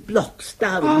 3 blocks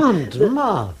down. Aunt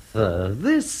Martha,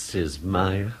 this is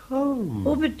my home.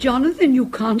 Oh, but Jonathan, you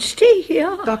can't stay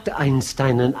here. Dr.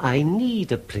 Einstein and I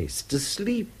need a place to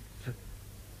sleep.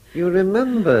 You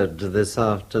remembered this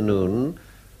afternoon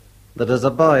that as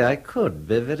a boy I could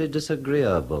be very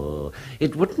disagreeable.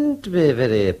 It wouldn't be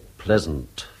very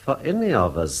pleasant for any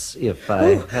of us if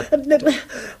I had...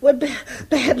 Well,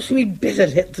 perhaps we'd better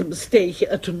let them stay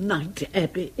here tonight,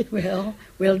 Abby.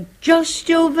 Well,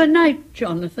 just overnight,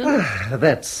 Jonathan.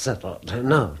 That's settled.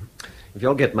 Now, if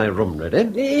you'll get my room ready...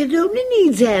 It only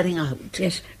needs airing out.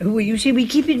 Yes, well, you see, we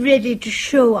keep it ready to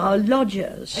show our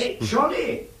lodgers. Hey,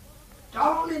 Johnny,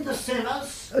 down in the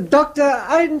cellars. Dr.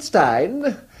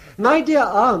 Einstein, my dear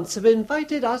aunts have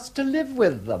invited us to live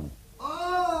with them.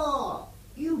 Oh,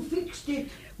 you fixed it.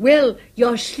 Well,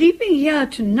 you're sleeping here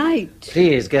tonight.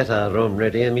 Please get our room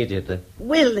ready immediately.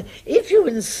 Well, if you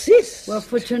insist. Well,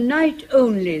 for tonight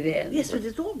only, then. Yes, but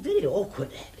it's all very awkward,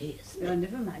 Abby, isn't it? No,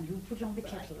 never mind. You put on the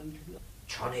kettle and...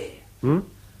 Johnny,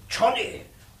 Johnny,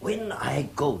 when I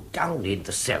go down in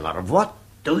the cellar, what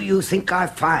do you think I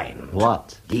find?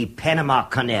 What? The Panama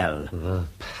Canal. The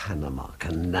Panama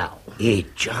Canal.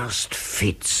 It just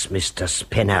fits, Mr.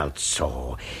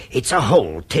 Spinalzo. It's a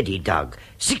hole Teddy dug,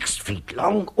 6 feet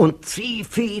long and 3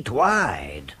 feet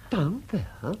wide. Down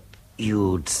there?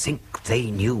 You'd think they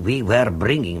knew we were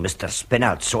bringing Mr.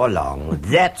 Spinalzo along.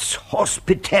 That's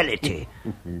hospitality.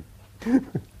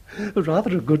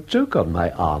 Rather a good joke on my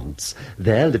aunts.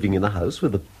 They're living in a house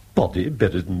with a body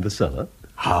buried in the cellar.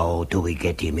 How do we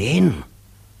get him in?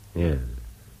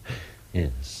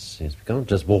 Yes, we can't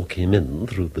just walk him in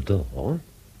through the door.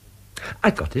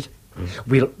 I've got it.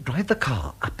 We'll drive the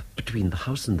car up between the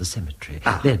house and the cemetery.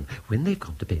 Then, when they've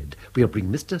gone to bed, we'll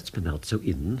bring Mr. Spinalzo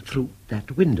in through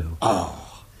that window.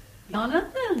 Oh.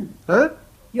 Jonathan. Huh?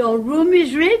 Your room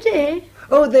is ready.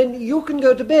 Oh, then you can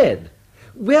go to bed.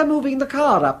 We're moving the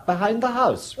car up behind the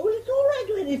house. Oh, it's all right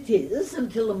when it is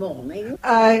until the morning.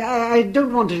 I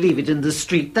don't want to leave it in the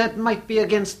street. That might be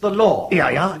against the law.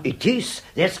 Yeah, it is.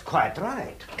 That's quite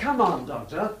right. Come on,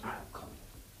 Doctor.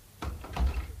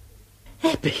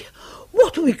 Abby,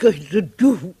 what are we going to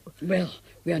do? Well,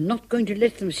 we are not going to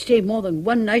let them stay more than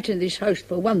one night in this house,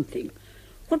 for one thing.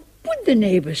 What would the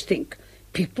neighbours think?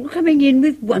 People coming in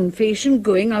with one face and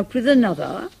going out with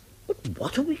another? But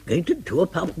what are we going to do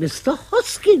about Mr.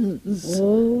 Hoskins?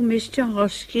 Oh, Mr.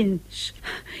 Hoskins.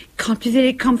 Can't be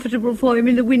very comfortable for him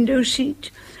in the window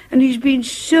seat. And he's been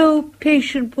so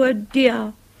patient, poor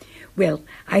dear. Well,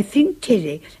 I think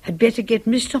Teddy had better get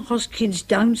Mr. Hoskins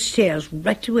downstairs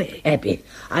right away. Abby,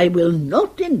 I will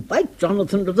not invite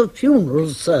Jonathan to the funeral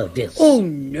service. Oh,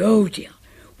 no, dear.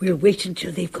 We'll wait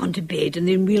until they've gone to bed, and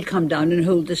then we'll come down and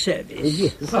hold the service.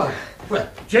 Yes. Oh, well,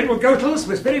 General Goethals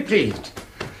was very pleased.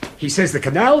 He says the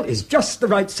canal is just the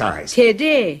right size.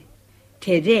 Teddy,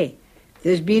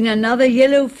 there's been another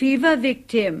yellow fever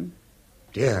victim.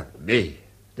 Dear me,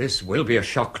 this will be a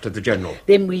shock to the General.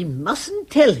 Then we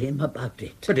mustn't tell him about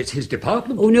it. But it's his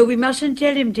department. Oh, no, we mustn't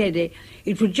tell him, Teddy.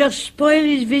 It would just spoil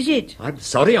his visit. I'm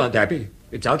sorry, Aunt Abby.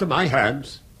 It's out of my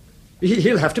hands.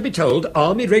 He'll have to be told.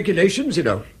 Army regulations, you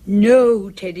know.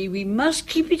 No, Teddy, we must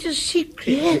keep it a secret.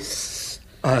 Yes.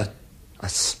 A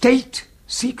state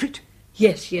secret?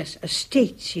 Yes, a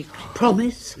state secret.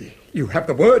 Promise? You have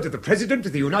the word of the President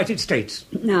of the United States.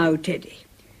 Now, Teddy,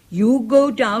 you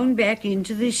go down back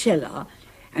into the cellar,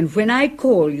 and when I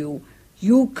call you,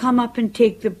 you come up and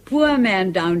take the poor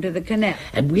man down to the canal.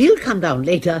 And we'll come down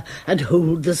later and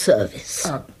hold the service.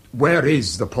 Where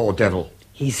is the poor devil?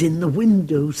 He's in the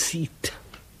window seat.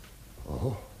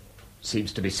 Oh,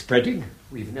 seems to be spreading.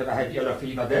 We've never had yellow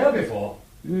fever there before.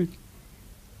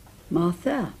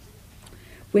 Martha,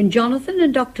 when Jonathan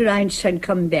and Dr. Einstein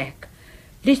come back,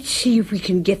 let's see if we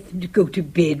can get them to go to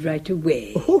bed right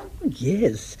away. Oh,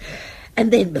 yes.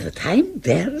 And then by the time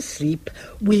they're asleep,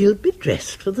 we'll be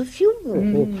dressed for the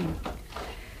funeral.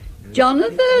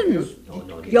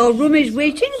 Jonathan, your room is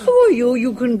waiting for you.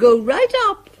 You can go right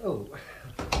up. Oh,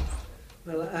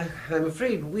 well, I'm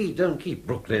afraid we don't keep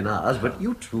Brooklyn hours, but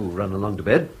you two run along to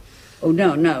bed. Oh,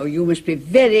 no, you must be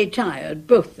very tired,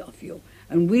 both of you.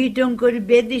 And we don't go to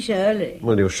bed this early.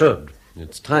 Well, you should.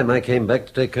 It's time I came back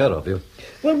to take care of you.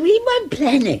 Well, we weren't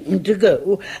planning to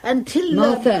go until...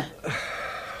 Martha,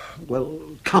 Well,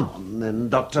 come on then,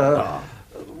 Doctor.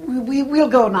 We'll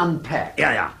go and unpack.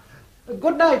 Yeah.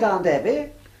 Good night, Aunt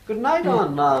Abby. Good night,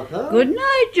 Aunt Martha. Good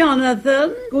night,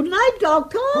 Jonathan. Good night,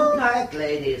 Doctor. Good night,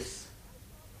 ladies.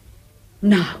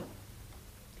 Now,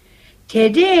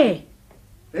 Teddy.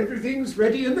 Everything's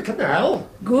ready in the canal.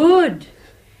 Good.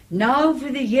 Now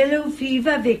for the yellow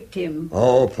fever victim.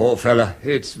 Oh, poor fella.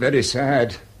 It's very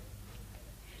sad.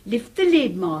 Lift the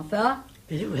lid, Martha.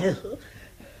 Very well.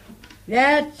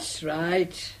 That's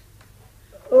right.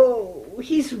 Oh,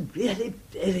 he's really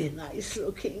very nice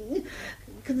looking,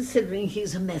 considering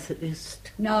he's a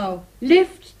Methodist. Now,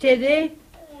 lift, Teddy.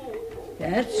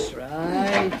 That's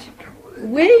right.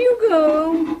 Away you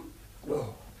go.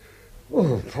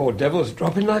 Oh, poor devil's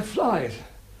dropping like flies.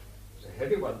 It's a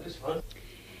heavy one, this one.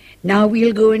 Now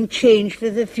we'll go and change for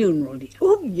the funeral, dear.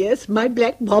 Oh, yes, my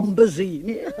black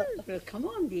bombazine. Well, come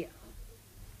on, dear.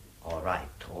 All right,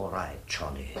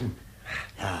 Johnny.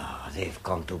 They've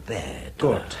gone to bed.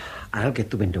 Good. I'll get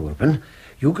the window open.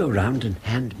 You go round and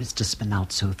hand Mr.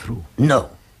 Spinalzo through. No,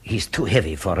 he's too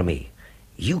heavy for me.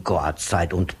 You go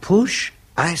outside and push.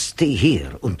 I stay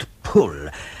here and pull.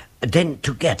 Then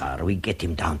together we get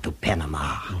him down to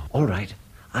Panama. All right.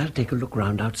 I'll take a look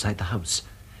round outside the house.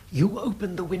 You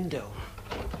open the window.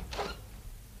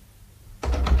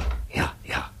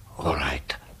 Yeah, all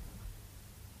right.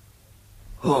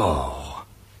 Oh,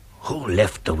 who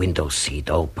left the window seat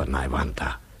open, I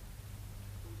wonder?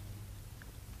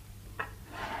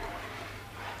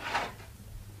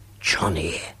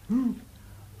 Johnny.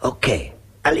 Okay,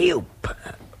 alley-oop.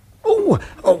 Oh,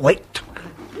 wait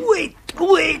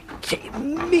a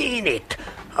minute.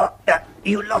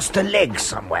 You lost a leg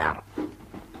somewhere.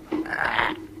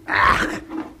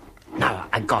 Now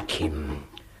I got him.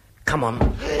 Come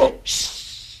on. Oh,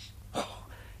 shh. Oh,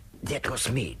 that was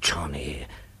me, Johnny.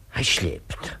 I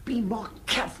slipped. Be more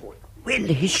careful. Well,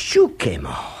 his shoe came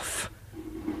off.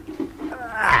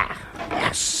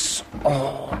 Yes.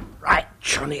 All right,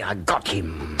 Johnny, I got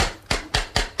him.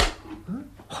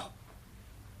 Oh.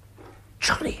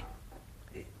 Johnny,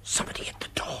 somebody at the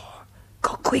door.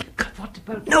 Go quick. What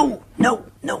about... No.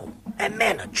 A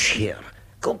manage here.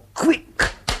 Go quick.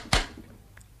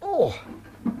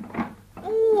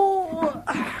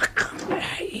 Come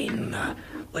in.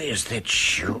 Where's that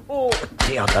shoe? Oh,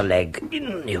 the other leg.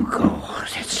 In you go.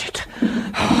 That's it.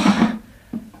 Oh.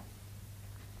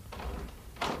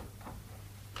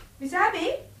 Miss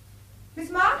Abby? Miss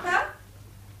Martha?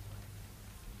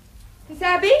 Miss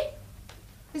Abby?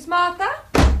 Miss Martha?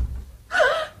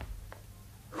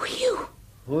 Who are you?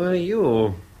 Who are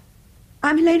you?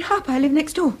 I'm Elaine Harper. I live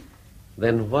next door.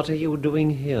 Then what are you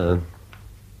doing here?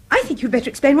 I think you'd better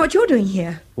explain what you're doing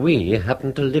here. We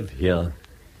happen to live here.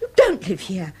 You don't live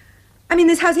here. I'm in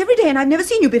this house every day and I've never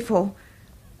seen you before.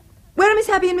 Where are Miss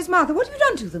Abby and Miss Martha? What have you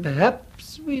done to them?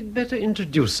 Perhaps we'd better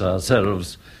introduce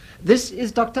ourselves. This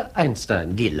is Dr.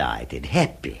 Einstein. Delighted,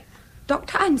 happy.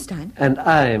 Dr. Einstein? And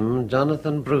I'm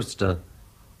Jonathan Brewster.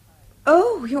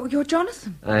 Oh, you're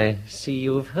Jonathan. I see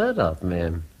you've heard of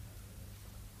me.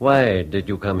 Why did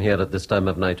you come here at this time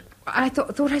of night? I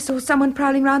thought I saw someone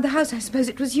prowling round the house. I suppose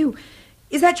it was you.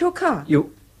 Is that your car?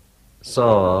 You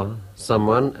saw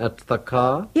someone at the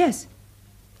car? Yes.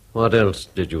 What else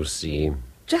did you see?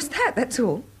 Just that, that's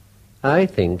all. I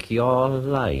think you're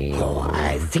lying. Oh,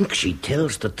 I think she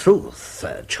tells the truth,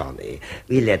 Johnny.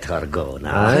 We let her go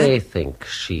now. I think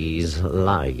she's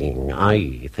lying.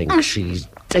 I think she's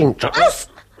dangerous.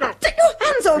 Take your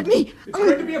hands off me! It's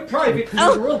going to be a private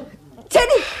funeral.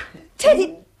 Teddy, tell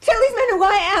these men who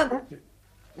I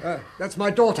am. That's my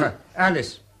daughter,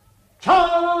 Alice.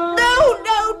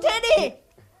 No, Teddy!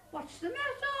 What's the matter?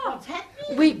 What's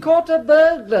happening? We caught a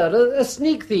burglar, a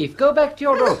sneak thief. Go back to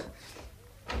your room.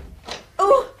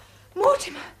 Oh,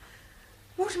 Mortimer,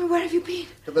 where have you been?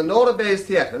 To the Norderbay's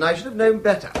Theatre, and I should have known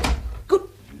better. Good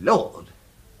Lord.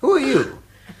 Who are you?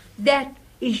 That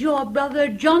is your brother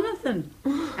Jonathan,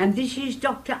 and this is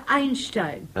Dr.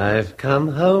 Einstein. I've come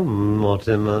home,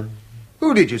 Mortimer.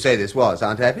 Who did you say this was,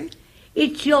 Aunt Abby?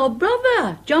 It's your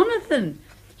brother, Jonathan.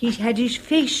 He's had his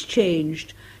face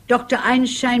changed. Dr.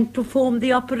 Einstein performed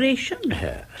the operation.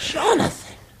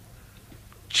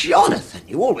 Jonathan,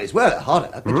 you always were a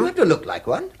horror, but you have to look like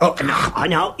one. Oh,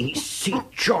 now, easy,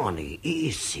 Johnny,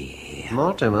 easy.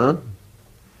 Mortimer,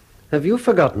 have you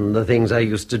forgotten the things I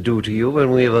used to do to you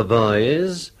when we were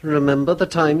boys? Remember the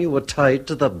time you were tied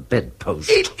to the bedpost?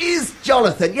 It is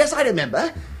Jonathan. Yes, I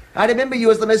remember. I remember you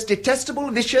as the most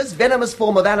detestable, vicious, venomous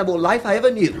form of animal life I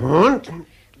ever knew. What?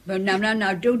 Well,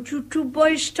 now, don't you two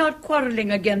boys start quarrelling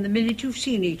again the minute you've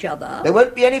seen each other. There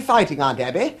won't be any fighting, Aunt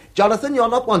Abby. Jonathan, you're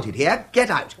not wanted here. Get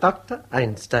out. Dr.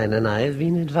 Einstein and I have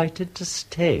been invited to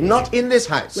stay. Not in this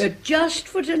house. Well, just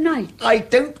for tonight. I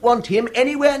don't want him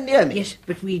anywhere near me. Yes,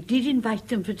 but we did invite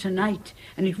them for tonight,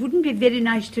 and it wouldn't be very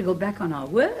nice to go back on our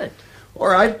word. All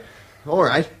right.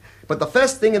 But the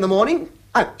first thing in the morning,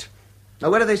 out. Now,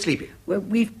 where are they sleeping? Well,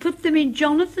 we've put them in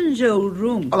Jonathan's old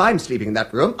room. Well, I'm sleeping in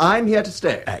that room. I'm here to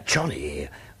stay. Johnny,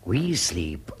 we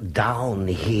sleep down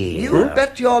here. You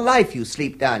bet your life you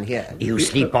sleep down here. You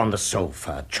sleep on the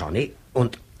sofa, Johnny,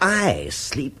 and I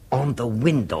sleep on the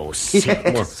window seat.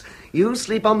 Yes, you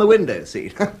sleep on the window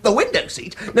seat. The window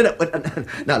seat? No,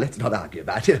 now let's not argue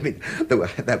about it. I mean,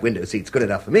 that window seat's good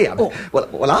enough for me.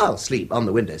 Well, I'll sleep on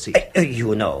the window seat.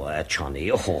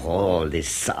 Johnny, all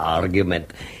this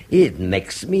argument, it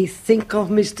makes me think of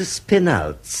Mr.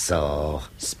 Spinalzo.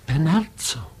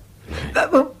 Spinalzo?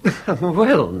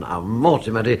 Well, now,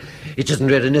 Mortimer, it isn't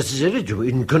really necessary to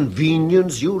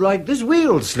inconvenience you like this.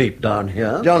 We'll sleep down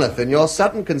here. Jonathan, your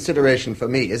sudden consideration for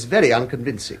me is very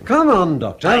unconvincing. Come on,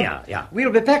 Doctor. Yeah.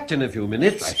 We'll be packed in a few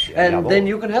minutes, and then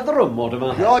you can have the room,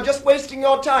 Mortimer. You're just wasting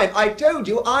your time. I told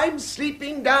you I'm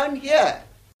sleeping down here.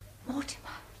 Mortimer.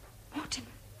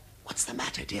 What's the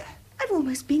matter, dear? I've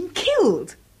almost been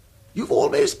killed. You've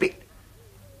almost been...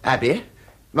 Abby?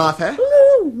 Martha?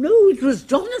 No, it was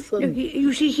Jonathan.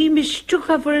 You see, he mistook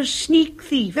her for a sneak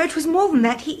thief. No, it was more than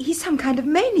that. He's some kind of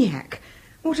maniac.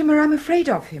 Mortimer, I'm afraid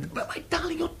of him. But, my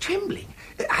darling, you're trembling.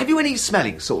 Have you any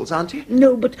smelling salts, Auntie?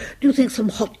 No, but do you think some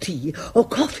hot tea or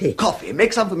coffee? Coffee.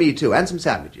 Make some for me, too, and some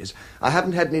sandwiches. I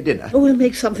haven't had any dinner. Oh, we'll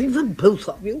make something for both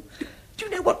of you. Do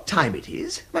you know what time it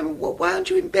is? I mean, why aren't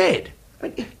you in bed? I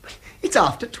mean, it's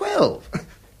after 12.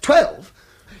 12?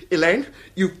 Elaine,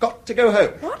 you've got to go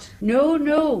home. What?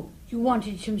 No. You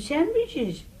wanted some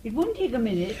sandwiches. It won't take a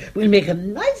minute. We'll make a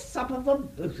nice supper for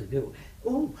both of you.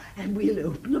 Oh, and we'll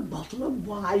open a bottle of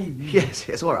wine.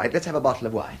 Yes, all right. Let's have a bottle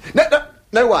of wine.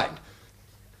 No wine.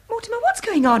 Mortimer, what's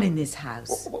going on in this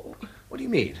house? What do you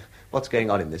mean? What's going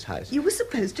on in this house? You were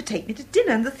supposed to take me to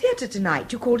dinner and the theatre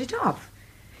tonight. You called it off.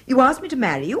 You asked me to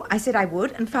marry you. I said I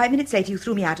would, and 5 minutes later you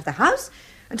threw me out of the house.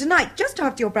 And tonight, just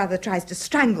after your brother tries to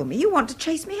strangle me, you want to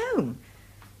chase me home.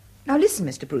 Now listen,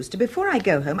 Mr. Brewster, before I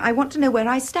go home, I want to know where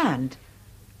I stand.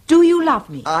 Do you love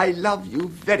me? I love you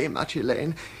very much,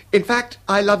 Elaine. In fact,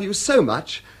 I love you so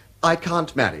much, I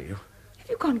can't marry you. Have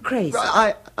you gone crazy?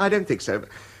 I don't think so.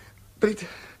 But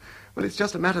it's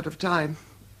just a matter of time.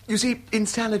 You see,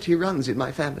 insanity runs in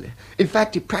my family. In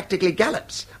fact, it practically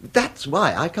gallops. That's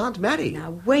why I can't marry you.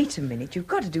 Now, wait a minute. You've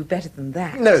got to do better than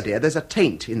that. No, dear, there's a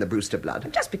taint in the Brewster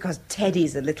blood. Just because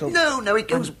Teddy's a little... No, it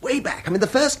goes way back. I mean, the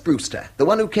first Brewster, the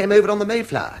one who came over on the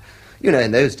Mayflower. You know,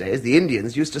 in those days, the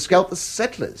Indians used to scalp the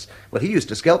settlers. Well, he used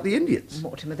to scalp the Indians.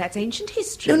 Mortimer, that's ancient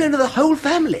history. No, the whole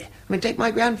family. I mean, take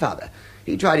my grandfather.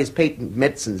 He tried his patent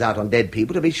medicines out on dead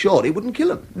people to be sure he wouldn't kill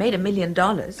them. Made $1 million.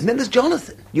 And then there's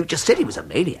Jonathan. You just said he was a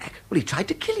maniac. Well, he tried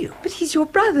to kill you. But he's your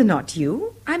brother, not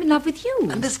you. I'm in love with you.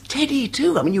 And there's Teddy,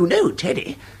 too. I mean, you know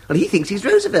Teddy. Well, he thinks he's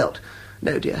Roosevelt.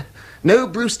 No, dear. No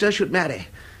Brewster should marry.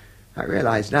 I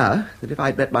realise now that if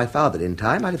I'd met my father in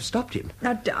time, I'd have stopped him.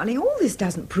 Now, darling, all this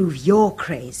doesn't prove you're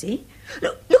crazy.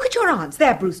 Look at your aunts.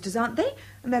 They're Brewsters, aren't they?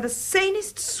 And they're the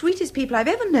sanest, sweetest people I've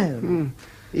ever known.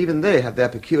 Even they have their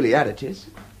peculiarities.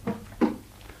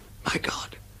 My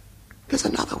God, there's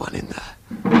another one in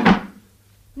there.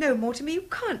 No, Mortimer, you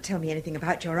can't tell me anything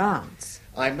about your aunts.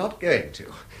 I'm not going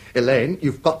to. Elaine,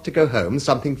 you've got to go home.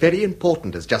 Something very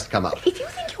important has just come up. If you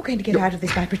think you're going to get out of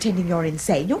this by pretending you're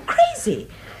insane, you're crazy.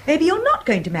 Maybe you're not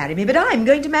going to marry me, but I'm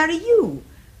going to marry you.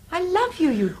 I love you,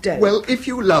 you don't. Well, if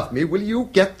you love me, will you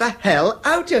get the hell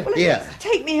out of here?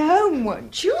 Take me home,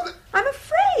 won't you? I'm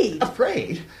afraid.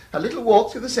 Afraid? A little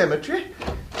walk through the cemetery?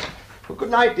 Well, good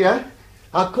night, dear.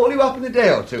 I'll call you up in a day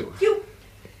or two.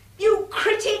 You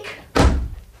critic!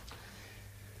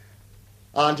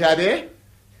 Aunt Abby,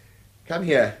 come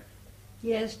here.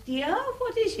 Yes, dear,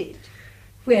 what is it?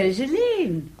 Where is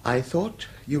Elaine? I thought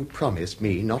you promised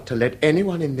me not to let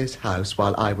anyone in this house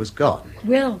while I was gone.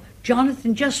 Well,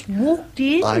 Jonathan just walked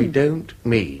in. I don't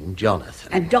mean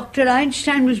Jonathan. And Dr.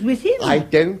 Einstein was with him? I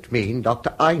don't mean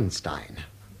Dr. Einstein.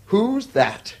 Who's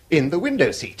that in the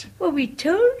window seat? Well, we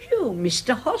told you,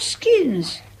 Mr.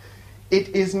 Hoskins. It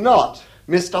is not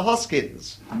Mr.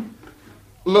 Hoskins.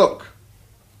 Look.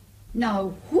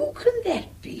 Now, who can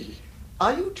that be?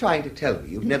 Are you trying to tell me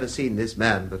you've never seen this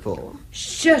man before?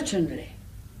 Certainly.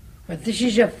 But this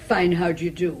is a fine how do you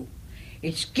do.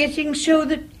 It's getting so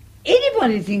that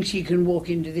anybody thinks he can walk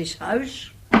into this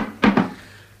house.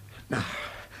 Now,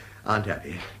 Aunt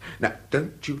Abby, Now,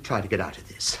 don't you try to get out of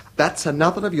this. That's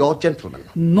another of your gentlemen.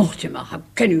 Mortimer, how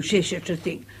can you say such a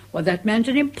thing? Well, that man's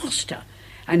an imposter.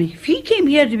 And if he came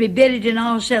here to be buried in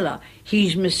our cellar,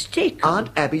 he's mistaken. Aunt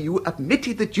Abby, you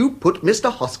admitted that you put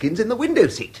Mr. Hoskins in the window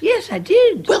seat. Yes, I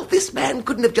did. Well, this man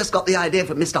couldn't have just got the idea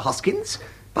from Mr. Hoskins.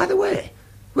 By the way,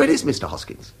 where is Mr.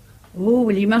 Hoskins? Oh,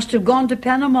 well, he must have gone to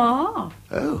Panama.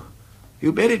 Oh,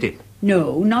 you buried him?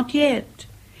 No, not yet.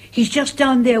 He's just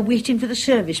down there waiting for the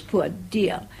service, poor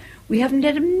dear. We haven't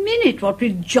had a minute, what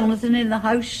with Jonathan in the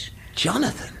house.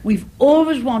 Jonathan? We've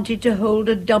always wanted to hold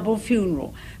a double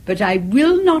funeral, but I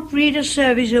will not read a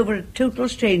service over a total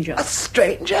stranger. A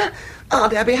stranger?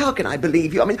 Aunt Abby, how can I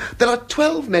believe you? I mean, there are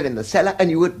 12 men in the cellar, and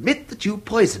you admit that you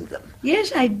poisoned them.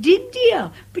 Yes, I did,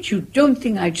 dear, but you don't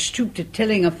think I'd stoop to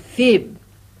telling a fib.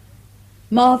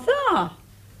 Martha?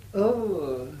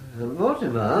 Oh,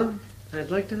 Mortimer, I'd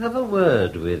like to have a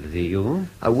word with you.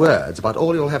 A word's about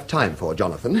all you'll have time for,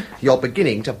 Jonathan. You're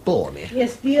beginning to bore me.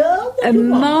 Yes, dear? What do you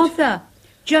want? Martha,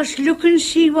 just look and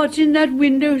see what's in that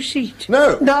window seat.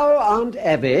 No. Now, Aunt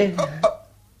Abby.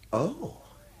 Oh,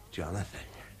 Jonathan.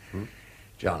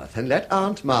 Jonathan, let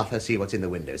Aunt Martha see what's in the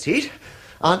window seat.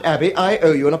 Aunt Abby, I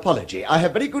owe you an apology. I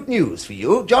have very good news for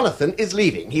you. Jonathan is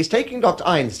leaving. He's taking Dr.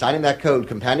 Einstein and their cold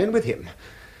companion with him.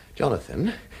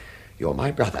 Jonathan, you're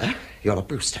my brother. You're a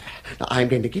Brewster. Now, I'm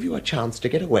going to give you a chance to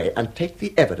get away and take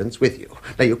the evidence with you.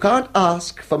 Now, you can't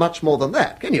ask for much more than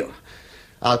that, can you?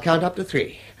 I'll count up to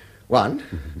 3. 1,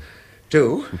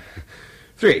 2,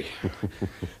 3.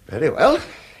 Very well.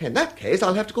 In that case,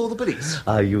 I'll have to call the police.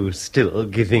 Are you still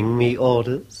giving me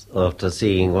orders after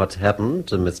seeing what happened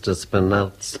to Mr.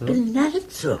 Spinalzo?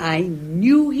 Spinalzo? I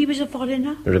knew he was a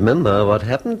foreigner. Remember, what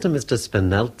happened to Mr.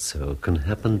 Spinalzo can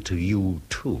happen to you,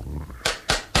 too.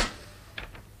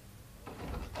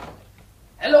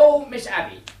 Hello, Miss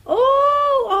Abby.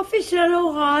 Oh, Officer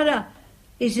O'Hara.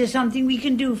 Is there something we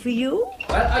can do for you?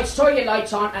 Well, I saw your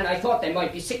lights on and I thought there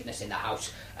might be sickness in the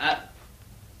house.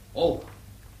 Oh,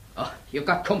 you've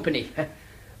got company.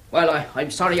 Well,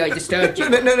 I'm sorry I disturbed you.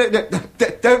 No,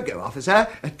 don't go, officer.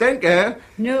 Don't go.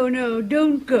 No,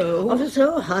 don't go. Officer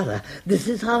O'Hara, this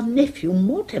is our nephew,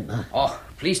 Mortimer. Oh,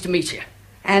 pleased to meet you.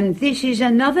 And this is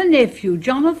another nephew,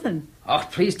 Jonathan. Oh,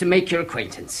 pleased to make your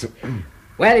acquaintance.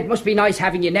 Well, it must be nice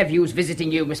having your nephews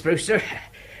visiting you, Miss Brewster.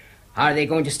 Are they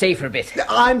going to stay for a bit?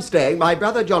 I'm staying. My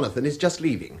brother Jonathan is just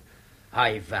leaving.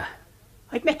 I've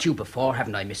met you before,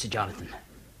 haven't I, Mr. Jonathan?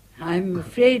 I'm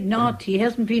afraid not. He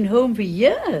hasn't been home for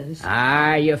years.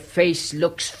 Your face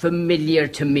looks familiar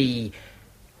to me.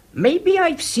 Maybe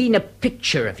I've seen a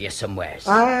picture of you somewhere.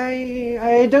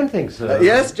 I don't think so.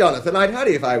 Yes, Jonathan, I'd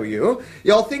hurry if I were you.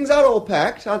 Your things are all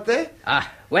packed, aren't they?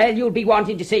 Well, you'll be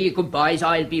wanting to say your goodbyes.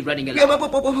 I'll be running along. Yeah,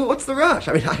 but what's the rush?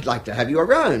 I mean, I'd like to have you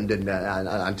around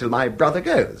until my brother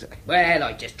goes. Well,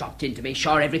 I just dropped in to make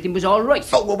sure everything was all right.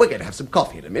 Oh, well, we're going to have some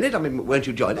coffee in a minute. I mean, won't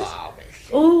you join us?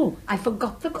 Oh, I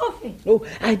forgot the coffee. Oh,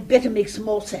 I'd better make some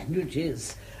more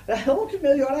sandwiches. I ought to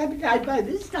know your appetite by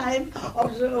this time,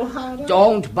 Officer O'Hara.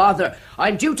 Don't bother.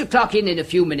 I'm due to clock in a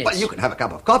few minutes. Well, you can have a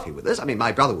cup of coffee with us. I mean,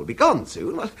 my brother will be gone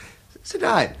soon. Well, sit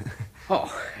down.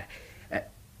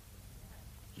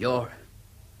 You're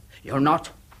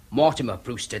not Mortimer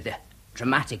Brewster, the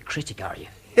dramatic critic, are you?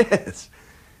 Yes.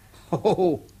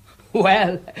 Oh,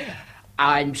 well,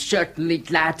 I'm certainly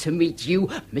glad to meet you,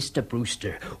 Mr.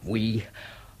 Brewster. We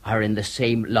are in the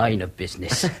same line of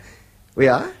business. We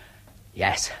are?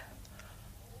 Yes.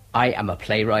 I am a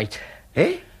playwright.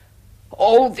 Eh?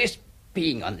 All this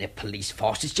being on the police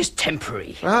force is just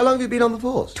temporary. Well, how long have you been on the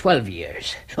force? 12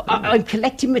 years. I'm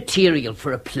collecting material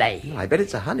for a play. I bet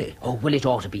it's a honey. Oh, well, it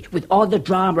ought to be. With all the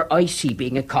drama I see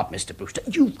being a cop, Mr. Brewster,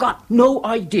 you've got no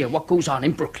idea what goes on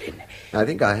in Brooklyn. I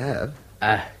think I have.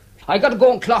 I got to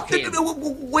go and clock in.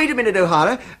 Wait a minute,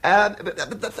 O'Hara.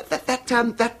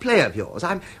 That play of yours,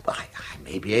 I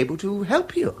may be able to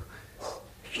help you.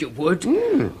 You would?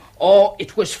 Oh,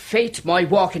 it was fate, my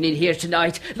walking in here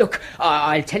tonight. Look,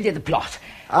 I'll tell you the plot.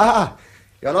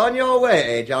 You're on your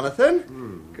way,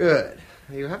 Jonathan. Good.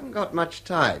 You haven't got much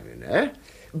time, you know.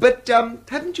 But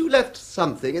haven't you left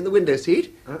something in the window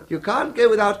seat? You can't go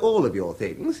without all of your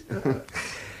things.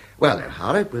 Well,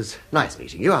 O'Hara, it was nice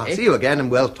meeting you. I'll see you again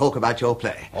and we'll talk about your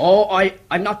play. Oh,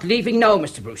 I'm not leaving now,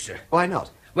 Mr. Brewster. Why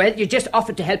not? Well, you just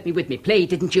offered to help me with my play,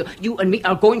 didn't you? You and me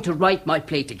are going to write my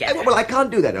play together. Well, I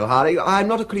can't do that, O'Hara. I'm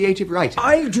not a creative writer.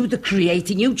 I'll do the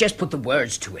creating. You just put the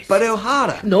words to it. But,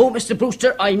 O'Hara... No, Mr.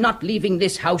 Brewster, I'm not leaving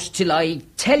this house till I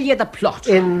tell you the plot.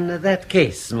 In that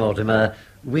case, Mortimer,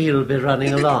 we'll be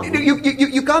running along.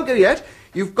 You can't go yet.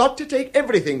 You've got to take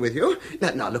everything with you.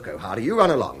 Now, look, O'Hara, you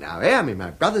run along now, eh? I mean,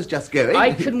 my brother's just going.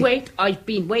 I can wait. I've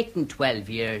been waiting 12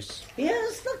 years.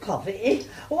 Here's the coffee.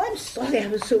 Oh, I'm sorry I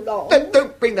was so long.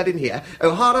 Don't bring that in here.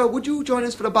 O'Hara, would you join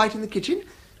us for a bite in the kitchen?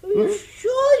 Are you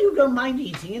sure you don't mind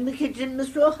eating in the kitchen,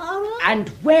 Mr. O'Hara? And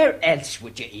where else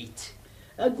would you eat?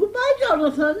 Goodbye,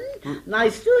 Jonathan.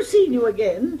 Nice to have seen you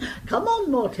again. Come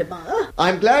on, Mortimer.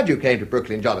 I'm glad you came to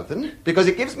Brooklyn, Jonathan, because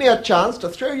it gives me a chance to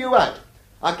throw you out.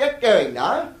 I'll get going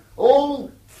now.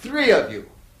 All 3 of you.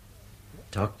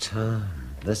 Doctor,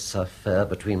 this affair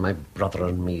between my brother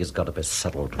and me has got to be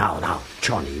settled. Now,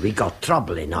 Johnny, we got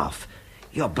trouble enough.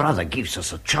 Your brother gives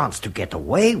us a chance to get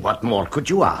away. What more could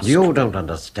you ask? You don't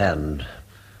understand.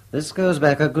 This goes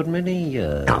back a good many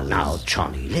years. Now,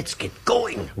 Johnny, let's get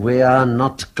going. We are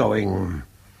not going.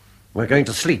 We're going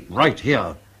to sleep right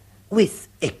here. With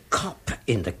a cop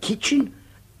in the kitchen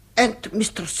and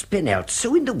Mr.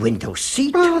 Spinelzo in the window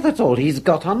seat? Oh, that's all he's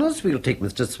got on us. We'll take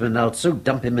Mr. Spinelzo,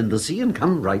 dump him in the sea, and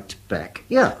come right back.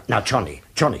 Yeah. Now, Johnny.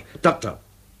 Doctor,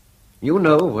 you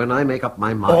know when I make up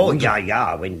my mind... Oh,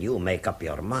 yeah. When you make up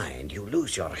your mind, you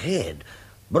lose your head.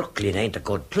 Brooklyn ain't a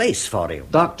good place for you.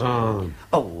 Doctor.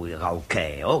 Oh,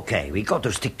 okay. We got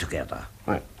to stick together.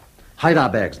 Right. Hide our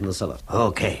bags in the cellar.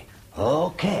 Okay.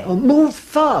 Oh, move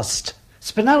fast.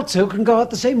 Spinelzo can go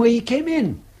out the same way he came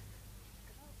in.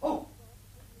 Oh,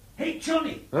 hey,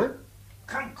 Johnny. Huh?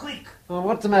 Come quick. Oh,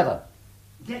 what's the matter?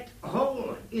 That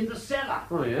hole in the cellar.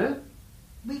 Oh, yeah?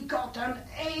 We got an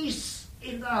ace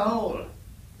in the hole.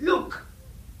 Look.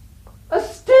 A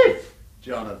stiff.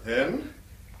 Jonathan?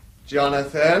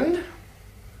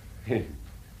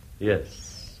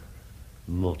 Yes.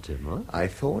 Mortimer? I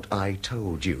thought I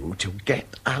told you to get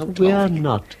out We are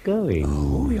not going.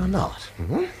 Oh, you're not?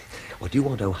 Mm-hmm. Well, do you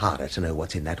want O'Hara to know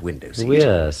what's in that window seat?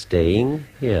 We're staying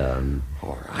here.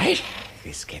 All right.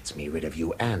 This gets me rid of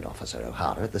you and Officer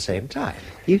O'Hara at the same time.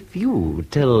 If you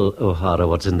tell O'Hara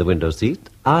what's in the window seat,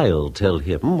 I'll tell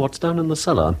him what's down in the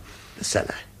cellar. The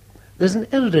cellar? There's an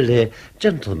elderly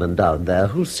gentleman down there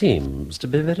who seems to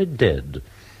be very dead.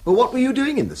 Well, what were you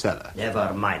doing in the cellar?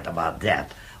 Never mind about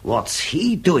that. What's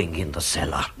he doing in the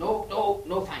cellar? No,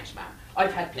 thanks, ma'am.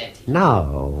 I've had plenty.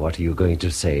 Now, what are you going to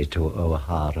say to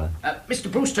O'Hara?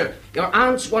 Mr. Brewster, your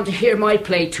aunts want to hear my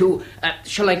play too.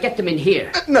 Shall I get them in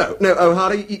here? No,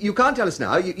 O'Hara, you can't tell us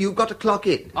now. You've got to clock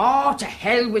in. Oh, to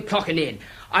hell with clocking in.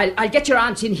 I'll get your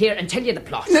aunts in here and tell you the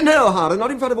plot. No, O'Hara, not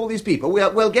in front of all these people.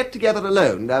 We'll get together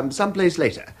alone, someplace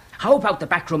later. How about the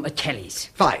back room at Kelly's?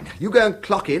 Fine. You go and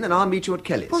clock in, and I'll meet you at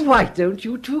Kelly's. Well, why don't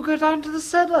you two go down to the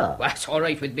cellar? Well, that's all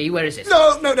right with me. Where is it?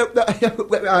 No.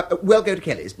 We'll go to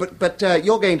Kelly's, but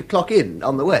you're going to clock in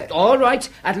on the way. All right.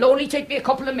 It'll only take me a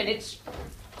couple of minutes.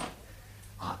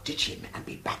 I'll ditch him and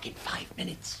be back in 5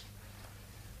 minutes.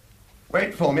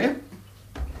 Wait for me.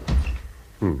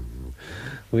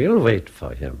 We'll wait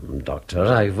for him, Doctor.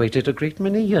 I've waited a great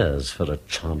many years for a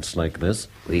chance like this.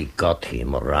 We got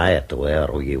him right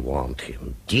where we want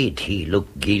him. Did he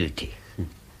look guilty?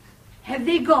 Have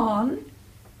they gone?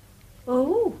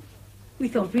 Oh, we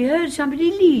thought we heard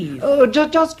somebody leave. Oh,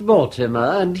 just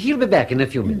Mortimer, and he'll be back in a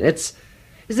few minutes.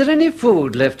 Is there any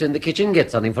food left in the kitchen?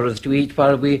 Get something for us to eat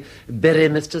while we bury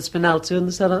Mr. Spinelzo in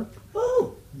the cellar.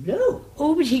 Oh, no.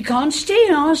 Oh, but he can't stay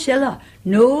in our cellar.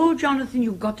 No, Jonathan,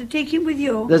 you've got to take him with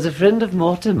you. There's a friend of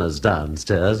Mortimer's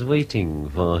downstairs waiting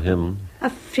for him. A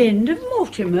friend of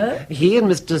Mortimer? He and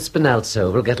Mr.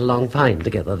 Spinelzo will get along fine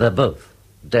together. They're both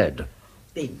dead.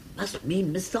 They must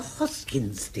mean Mr.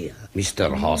 Hoskins, dear.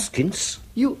 Mr. Hoskins?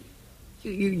 You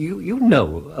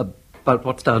know about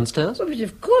what's downstairs? Well, but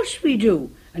of course we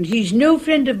do. And he's no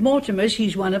friend of Mortimer's.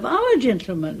 He's one of our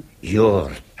gentlemen.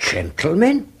 Your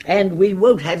gentlemen? And we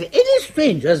won't have any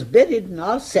strangers buried in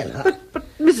our cellar.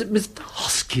 But Mr.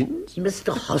 Hoskins?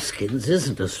 Mr. Hoskins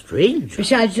isn't a stranger.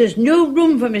 Besides, there's no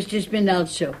room for Mr.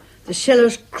 Spinelzo. The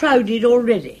cellar's crowded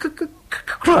already.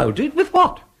 Crowded? With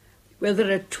what? Well,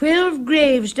 there are 12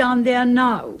 graves down there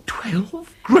now.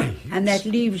 12 graves? And that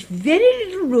leaves very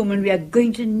little room, and we are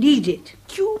going to need it.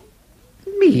 You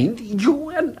mean you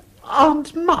and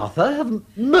Aunt Martha have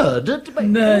murdered...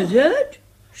 Murdered?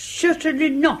 Certainly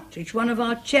not. It's one of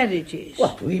our charities.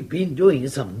 What we've been doing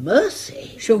is a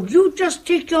mercy. So you just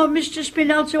take your Mr.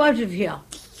 Spinelzo out of here.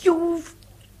 You've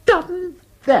done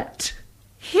that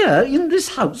here in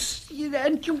this house,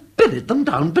 and you buried them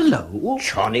down below?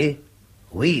 Johnny,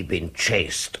 we've been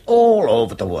chased all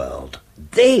over the world.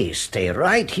 They stay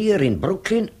right here in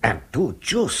Brooklyn and do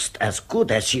just as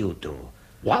good as you do.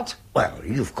 What? Well,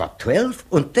 you've got 12,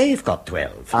 and they've got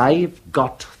 12. I've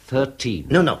got 13.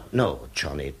 No,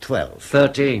 Johnny, 12.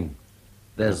 13.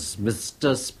 There's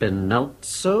Mr.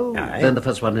 Spinalzo, Aye. then the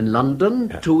first one in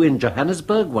London, 2 in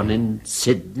Johannesburg, 1 in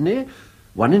Sydney,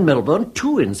 1 in Melbourne,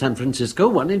 2 in San Francisco,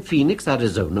 1 in Phoenix,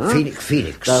 Arizona.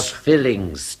 Phoenix. The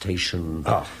filling station.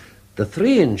 Oh. The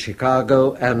 3 in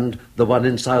Chicago and the 1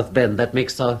 in South Bend. That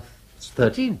makes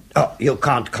 13. Oh, you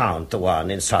can't count the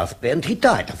one in South Bend. He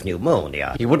died of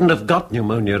pneumonia. He wouldn't have got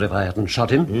pneumonia if I hadn't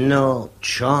shot him. No,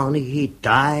 Johnny, he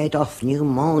died of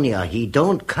pneumonia. He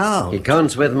don't count. He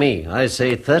counts with me. I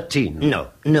say 13.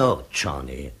 No,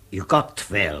 Johnny. You got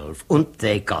 12, and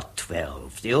they got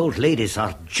 12. The old ladies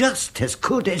are just as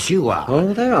good as you are.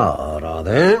 Oh, they are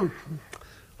they?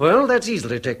 Well, that's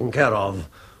easily taken care of.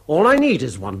 All I need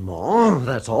is 1 more.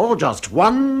 That's all, just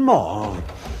 1 more.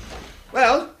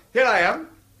 Well, here I am.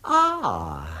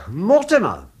 Ah,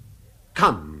 Mortimer.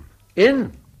 Come,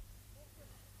 in.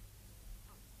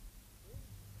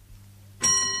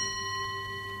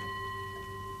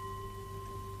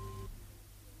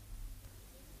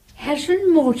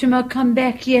 Hasn't Mortimer come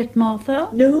back yet, Martha?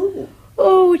 No.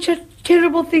 Oh, it's a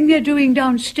terrible thing they're doing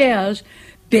downstairs,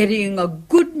 burying a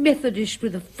good Methodist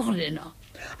with a foreigner.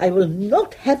 I will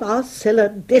not have our cellar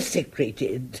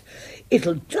desecrated.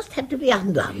 It'll just have to be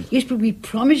undone. Yes, but we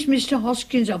promised Mr.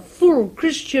 Hoskins a full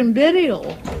Christian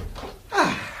burial.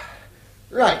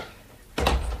 Right.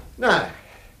 Now,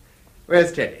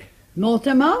 where's Teddy?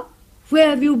 Mortimer,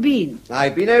 where have you been?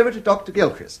 I've been over to Dr.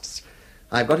 Gilchrist's.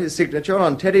 I've got his signature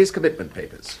on Teddy's commitment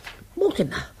papers.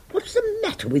 Mortimer, what's the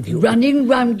matter with you? Running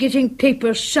round getting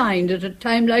papers signed at a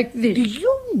time like this. Do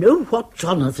you know what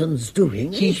Jonathan's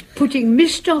doing? He's putting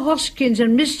Mr. Hoskins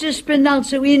and Mr.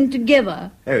 Spinalzo in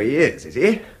together. Oh, he is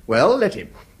he? Well, let him.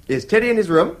 Is Teddy in his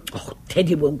room? Oh,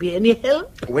 Teddy won't be any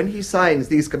help. When he signs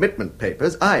these commitment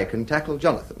papers, I can tackle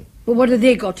Jonathan. But what have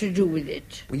they got to do with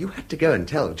it? Well, you had to go and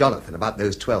tell Jonathan about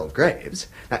those 12 graves.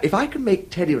 Now, if I can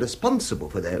make Teddy responsible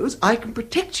for those, I can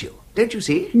protect you. Don't you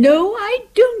see? No, I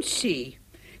don't see.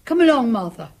 Come along,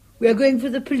 Martha. We are going for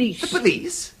the police. The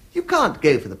police? You can't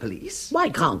go for the police. Why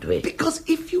can't we? Because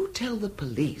if you tell the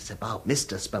police about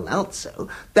Mr. Spinalzo,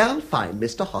 they'll find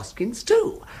Mr. Hoskins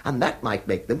too, and that might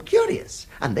make them curious,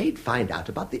 and they'd find out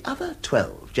about the other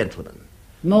 12 gentlemen.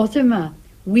 Mortimer,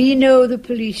 we know the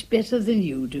police better than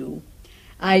you do.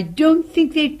 I don't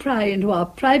think they'd pry into our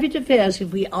private affairs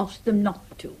if we asked them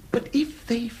not to. But if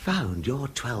they found your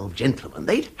 12 gentlemen,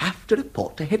 they'd have to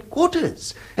report to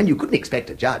headquarters, and you couldn't expect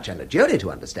a judge and a jury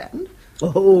to understand.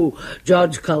 Oh,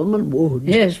 Judge Coleman would.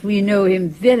 Yes, we know him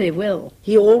very well.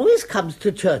 He always comes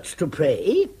to church to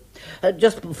pray,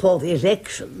 just before the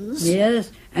elections.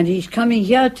 Yes, and he's coming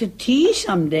here to tea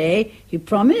someday, he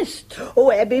promised.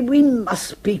 Oh, Abby, we must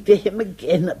speak to him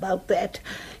again about that.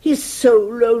 He's so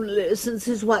lonely since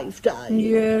his wife died.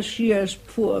 Yes,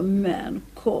 poor man,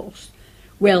 of course.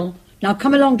 Well, now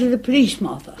come along to the police,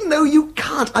 Martha. No, you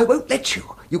can't. I won't let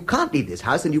you. You can't leave this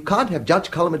house, and you can't have Judge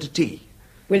Coleman to tea.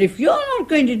 Well, if you're not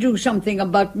going to do something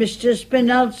about Mr.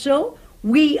 Spinalzo,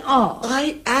 we are.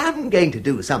 I am going to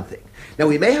do something. Now,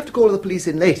 we may have to call the police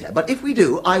in later, but if we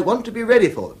do, I want to be ready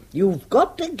for them. You've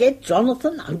got to get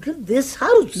Jonathan out of this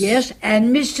house. Yes,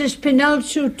 and Mr.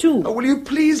 Spinalzo too. Oh, will you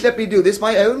please let me do this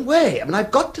my own way? I mean,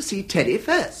 I've got to see Teddy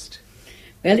first.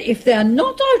 Well, if they're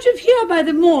not out of here by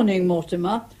the morning,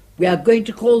 Mortimer, we are going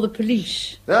to call the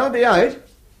police. They'll be out.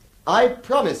 I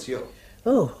promise you.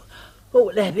 Oh,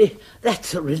 Abby,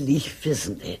 that's a relief,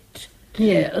 isn't it?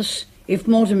 Yes, if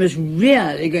Mortimer's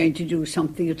really going to do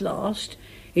something at last.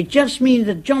 It just means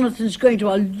that Jonathan's going to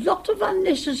a lot of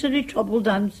unnecessary trouble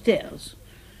downstairs.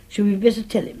 Should we better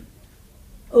tell him?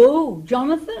 Oh,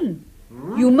 Jonathan,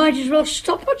 you might as well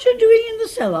stop what you're doing in the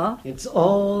cellar. It's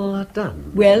all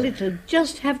done. Well, it'll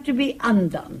just have to be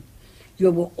undone.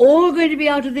 You were all going to be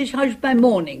out of this house by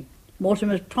morning.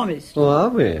 Mortimer's promised. Oh, are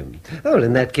we? Oh, well,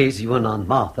 in that case, you and Aunt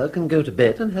Martha can go to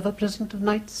bed and have a pleasant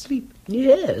night's sleep.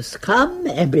 Yes, come,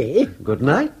 Abby. Good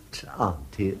night,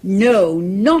 Auntie. No,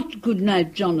 not good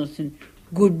night, Jonathan.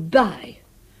 Goodbye.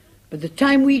 By the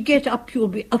time we get up, you'll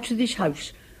be out of this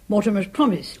house. Mortimer's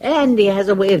promised. And he has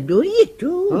a way of doing it,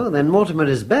 too. Oh, then Mortimer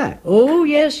is back. Oh,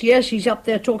 yes, he's up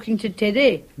there talking to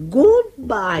Teddy.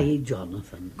 Goodbye,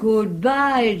 Jonathan.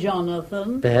 Goodbye,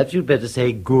 Jonathan. Perhaps you'd better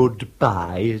say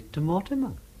goodbye to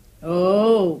Mortimer.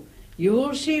 Oh,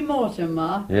 you'll see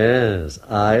Mortimer. Yes,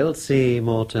 I'll see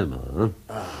Mortimer.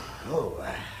 Well,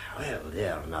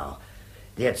 there now.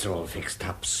 That's all fixed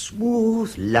up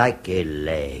smooth like a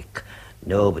lake.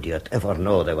 Nobody'd ever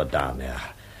know they were down there.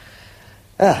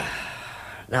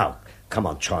 Now, come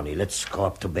on, Johnny, let's go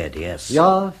up to bed, yes?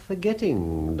 You're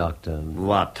forgetting, Doctor.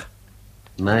 What?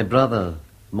 My brother,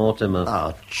 Mortimer.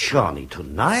 Oh, Johnny,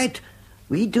 tonight?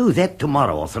 We do that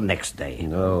tomorrow or the next day.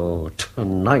 No,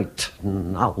 tonight,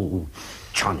 now.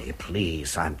 Johnny,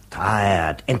 please, I'm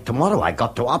tired. And tomorrow I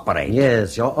got to operate.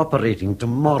 Yes, you're operating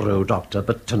tomorrow, Doctor,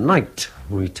 but tonight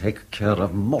we take care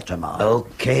of Mortimer.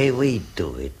 Okay, we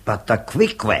do it, but the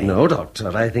quick way. No,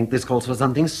 Doctor, I think this calls for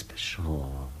something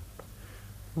special.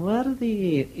 Where are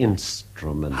the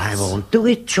instruments? I won't do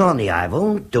it, Johnny, I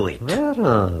won't do it. Where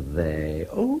are they?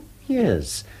 Oh,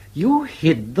 yes, you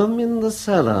hid them in the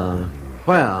cellar.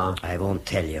 Where? I won't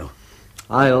tell you.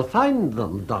 I'll find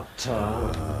them, Doctor.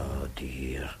 Oh,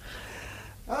 dear.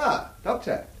 Ah,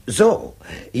 Doctor. So,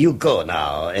 you go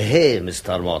now. Hey,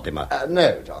 Mr. Mortimer.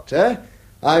 No, Doctor.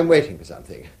 I'm waiting for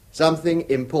something. Something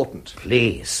important.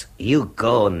 Please, you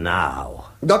go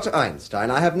now. Dr. Einstein,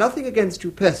 I have nothing against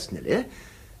you personally.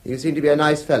 You seem to be a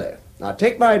nice fellow. Now,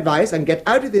 take my advice and get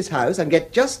out of this house and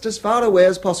get just as far away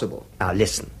as possible. Now,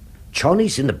 listen.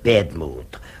 Johnny's in a bad mood.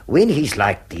 When he's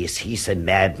like this, he's a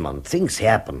madman. Things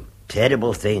happen.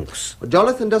 Terrible things. Well,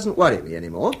 Jonathan doesn't worry me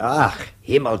anymore. Ah,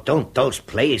 Himmel, don't those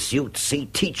plays you see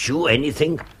teach you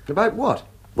anything? About what?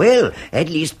 Well, at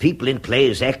least people in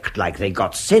plays act like they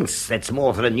got sense. That's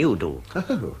more than you do.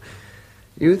 Oh,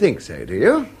 you think so, do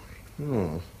you?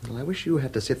 Well, I wish you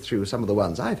had to sit through some of the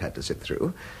ones I've had to sit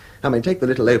through. I mean, take the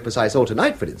little opus I saw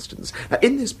tonight, for instance. Now,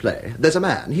 in this play, there's a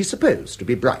man, he's supposed to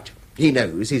be bright. He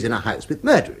knows he's in a house with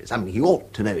murderers. I mean, he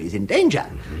ought to know he's in danger.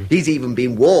 Mm-hmm. He's even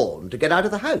been warned to get out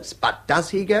of the house. But does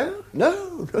he go?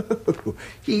 No.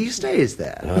 He stays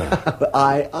there.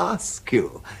 I ask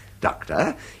you,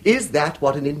 Doctor, is that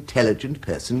what an intelligent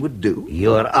person would do?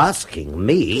 You're asking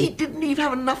me? He didn't even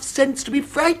have enough sense to be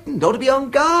frightened or to be on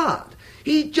guard.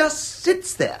 He just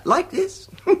sits there, like this,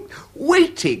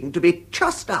 waiting to be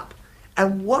trussed up.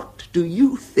 And what do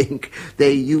you think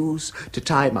they use to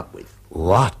tie him up with?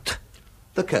 What?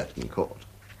 The curtain cord.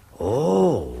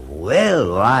 Oh,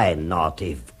 well, why not?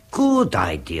 A good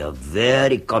idea.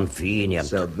 Very convenient.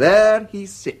 So there he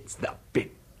sits, the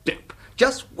big dope,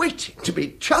 just waiting to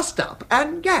be trussed up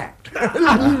and gagged.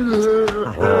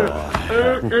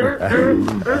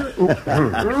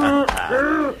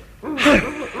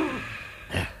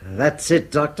 That's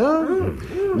it, Doctor.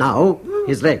 Now,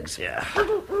 his legs. Yeah.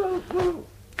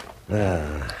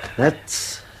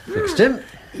 That's fixed him.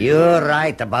 You're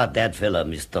right about that fellow,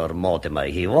 Mr. Mortimer.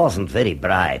 He wasn't very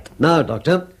bright. Now,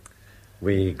 Doctor,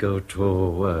 we go to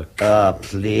work.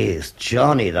 Please,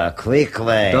 Johnny, the quick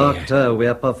way. Doctor,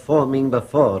 we're performing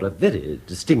before a very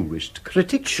distinguished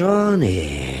critic.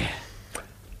 Johnny.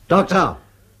 Doctor.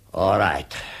 All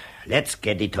right. Let's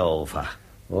get it over.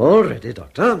 All ready,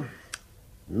 Doctor.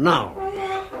 Now.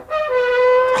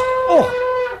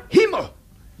 Oh, Himmel!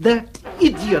 That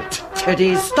idiot,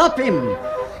 Teddy, stop him.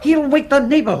 He'll wake the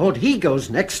neighborhood. He goes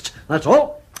next. That's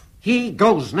all. He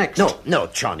goes next. No,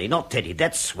 Johnny, not Teddy.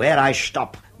 That's where I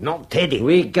stop. Not Teddy.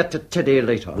 We get to Teddy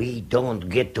later. We don't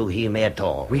get to him at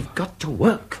all. We've got to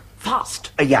work.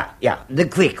 Fast. Yeah, the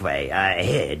quick way.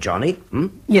 Here, Johnny.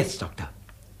 Yes, Doctor.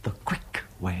 The quick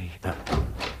way.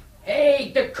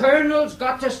 Hey, the Colonel's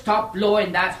got to stop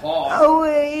blowing that horn. Oh,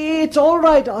 it's all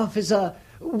right, officer.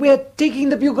 We're taking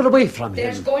the bugle away from him.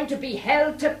 There's going to be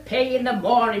hell to pay in the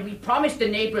morning. We promised the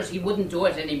neighbours he wouldn't do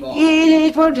it anymore.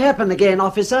 It won't happen again,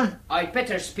 officer. I'd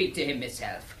better speak to him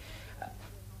myself.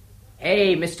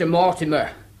 Hey, Mr. Mortimer,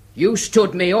 you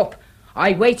stood me up.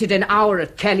 I waited an hour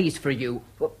at Kelly's for you.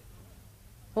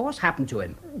 What's happened to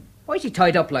him? Why is he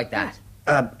tied up like that?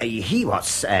 He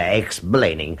was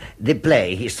explaining the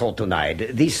play he saw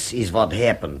tonight. This is what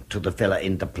happened to the fella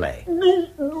in the play.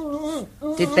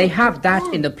 Did they have that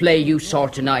in the play you saw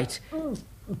tonight?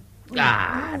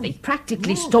 They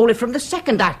practically stole it from the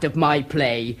second act of my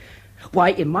play. Why,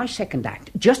 in my second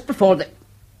act, just before the...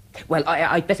 Well,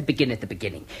 I'd better begin at the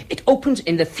beginning. It opens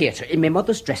in the theatre, in my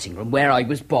mother's dressing room, where I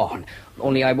was born.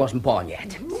 Only I wasn't born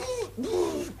yet.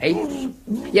 Hey?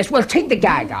 Yes, well, take the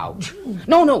gag out.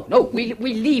 No, we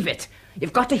leave it.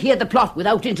 You've got to hear the plot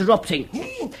without interrupting.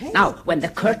 Now, when the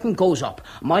curtain goes up,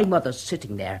 my mother's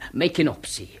sitting there, making up,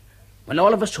 see. When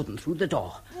all of a sudden, through the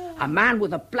door, a man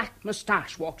with a black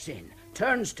moustache walks in,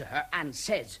 turns to her and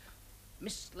says,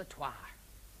 "Miss Latour,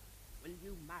 will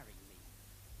you marry me?"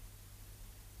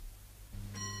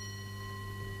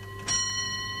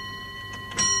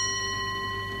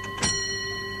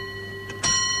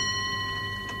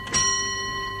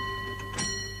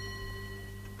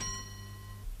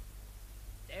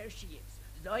 There she is,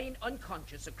 lying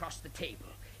unconscious across the table.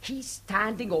 He's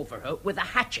standing over her with a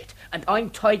hatchet, and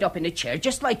I'm tied up in a chair,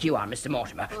 just like you are, Mr.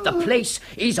 Mortimer. The place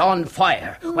is on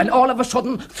fire, when all of a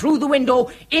sudden, through the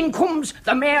window, in comes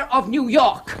the Mayor of New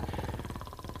York.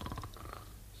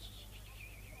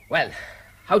 Well,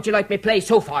 How'd you like me play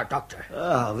so far, Doctor?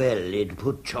 Ah, well, it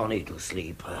put Johnny to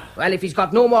sleep. Well, if he's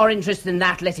got no more interest than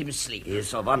that, let him sleep.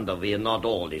 It's a wonder we're not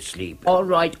all asleep. All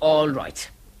right.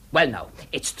 Well, now,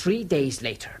 it's 3 days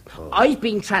later. Oh. I've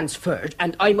been transferred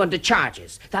and I'm under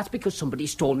charges. That's because somebody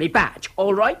stole my badge,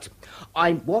 all right?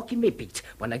 I'm walking my beat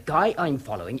when a guy I'm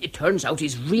following, it turns out,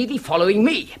 is really following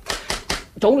me.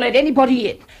 Don't let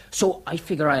anybody in. So I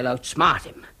figure I'll outsmart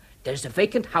him. There's a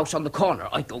vacant house on the corner.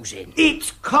 I goes in. It's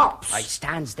cops! I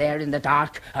stands there in the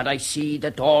dark and I see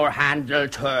the door handle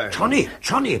turn. Johnny,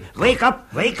 wake up!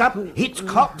 It's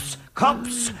cops!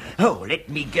 Oh, let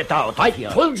me get out I of here.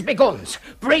 pulls me guns,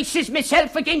 braces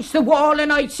myself against the wall,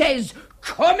 and I says,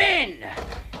 "Come in."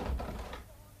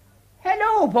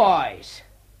 Hello, boys.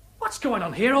 What's going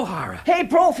on here, O'Hara? Hey,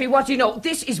 Brophy, what do you know?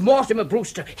 This is Mortimer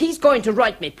Brewster. He's going to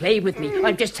write me play with me.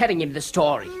 I'm just telling him the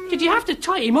story. Did you have to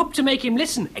tie him up to make him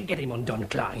listen and get him undone,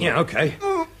 Klein? Yeah, okay.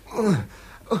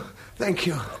 Thank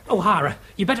you. O'Hara,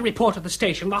 you better report at the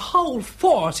station. The whole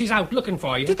force is out looking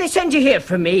for you. Did they send you here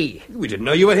for me? We didn't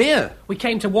know you were here. We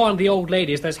came to warn the old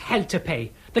ladies there's hell to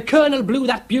pay. The Colonel blew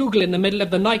that bugle in the middle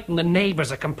of the night and the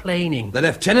neighbours are complaining. The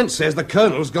Lieutenant says the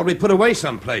Colonel's got to be put away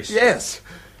someplace. Yes.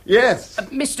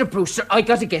 Mr. Brewster, I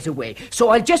got to get away, so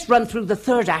I'll just run through the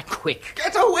third act quick.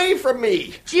 Get away from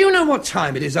me! Do you know what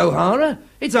time it is, O'Hara?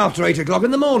 It's after 8 o'clock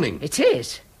in the morning. It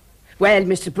is. Well,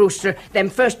 Mr. Brewster, them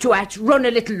first 2 acts run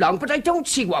a little long, but I don't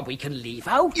see what we can leave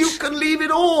out. You can leave it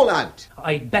all out.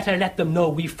 I'd better let them know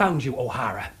we found you,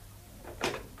 O'Hara.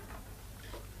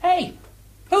 Hey,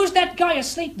 who's that guy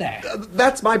asleep there?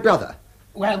 That's my brother.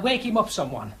 Well, wake him up,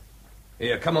 someone.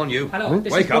 Here, come on, you. Hello,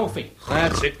 this Wake is up. Brophy.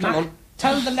 That's it, come on.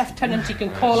 Tell the lieutenant he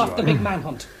can call off the big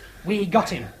manhunt. We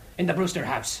got him in the Brewster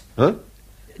house. Huh? Do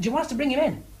you want us to bring him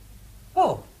in?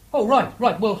 Oh,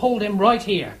 right. We'll hold him right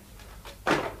here.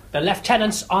 The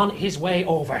lieutenant's on his way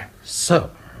over.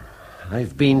 So,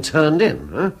 I've been turned in,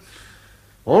 huh?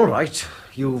 All right,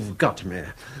 you've got me.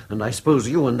 And I suppose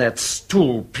you and that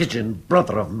stool-pigeon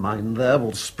brother of mine there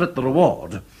will split the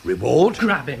reward. Reward?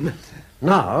 Grab him.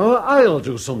 Now, I'll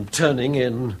do some turning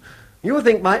in. You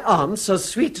think my aunts are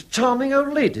sweet, charming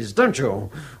old ladies, don't you?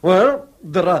 Well,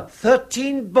 there are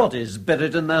 13 bodies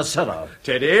buried in their cellar.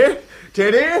 Teddy!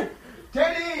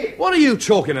 What are you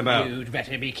talking about? You'd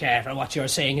better be careful what you're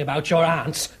saying about your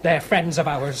aunts. They're friends of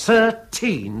ours.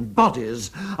 13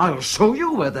 bodies. I'll show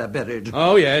you where they're buried.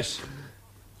 Oh, yes.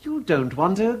 You don't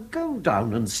want to go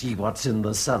down and see what's in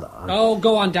the cellar? Oh,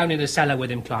 go on down in the cellar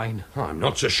with him, Klein. I'm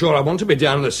not so sure I want to be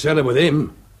down in the cellar with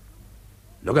him.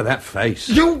 Look at that face.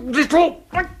 You little...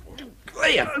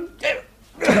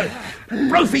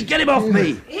 Brophy, get him off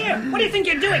me! Here, what do you think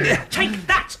you're doing? Take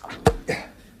that!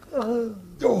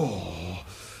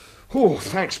 Oh,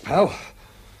 thanks, pal.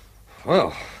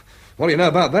 Well, what do you know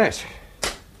about that?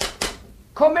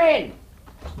 Come in.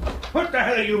 What the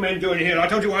hell are you men doing here? I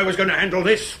told you I was going to handle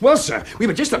this. Well, sir, we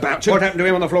were just about to... What happened to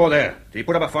him on the floor there? Did he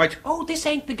put up a fight? Oh, this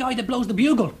ain't the guy that blows the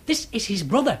bugle. This is his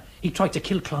brother. He tried to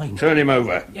kill Klein. Turn him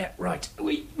over. Yeah, right.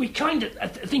 We kind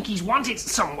of think he's wanted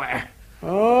somewhere.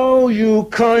 Oh, you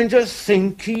kind of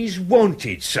think he's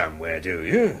wanted somewhere, do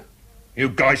you? You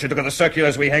guys should look at the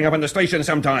circulars we hang up in the station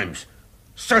sometimes.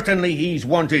 Certainly he's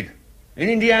wanted. In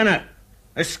Indiana.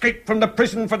 Escaped from the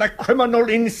prison for the criminal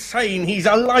insane. He's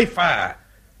a lifer.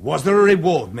 Was there a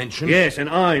reward mentioned? Yes, and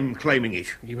I'm claiming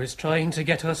it. He was trying to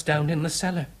get us down in the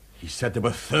cellar. He said there were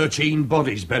 13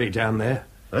 bodies buried down there.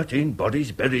 13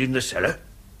 bodies buried in the cellar?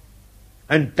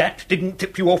 And that didn't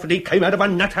tip you off that he came out of a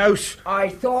nut house? I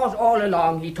thought all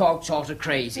along he talked sort of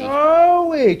crazy.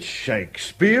 Oh, it's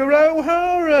Shakespeare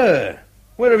O'Hara.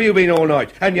 Where have you been all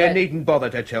night? And you needn't bother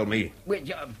to tell me.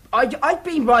 I've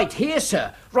been right here,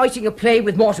 sir, writing a play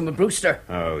with Mortimer Brewster.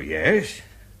 Oh, yes?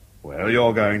 Well,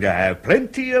 you're going to have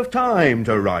plenty of time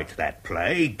to write that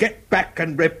play. Get back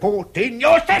and report in.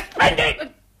 You're suspended!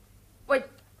 Wait,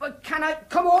 can I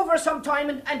come over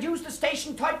sometime and use the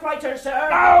station typewriter, sir?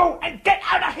 No! And get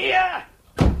out of here!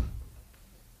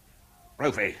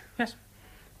 Brophy. Yes?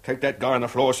 Take that guy on the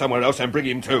floor somewhere else and bring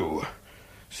him to.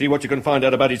 See what you can find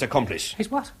out about his accomplice.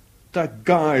 His what? The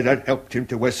guy that helped him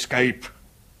to escape.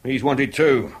 He's wanted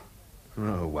too.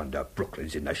 No wonder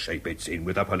Brooklyn's in the shape it's in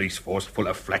with a police force full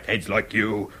of flatheads like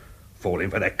you. Falling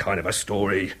for that kind of a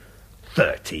story.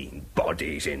 13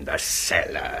 bodies in the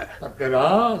cellar. But there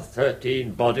are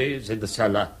 13 bodies in the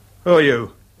cellar. Who are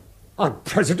you? I'm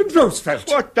President Roosevelt.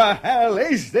 What the hell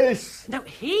is this? Now,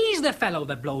 he's the fellow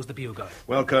that blows the bugle.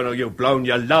 Well, Colonel, you've blown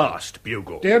your last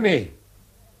bugle. Dear me.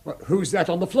 Who's that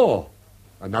on the floor?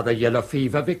 Another yellow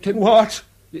fever victim? What?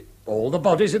 All the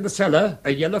bodies in the cellar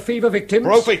are yellow fever victims.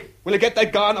 Brophy, will you get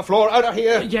that guy on the floor out of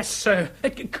here? Yes, sir.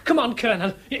 Come on,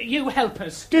 Colonel. You help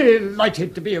us.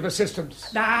 Delighted to be of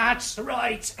assistance. That's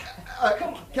right.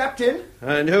 Come on. Captain?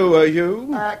 And who are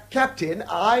you? Captain,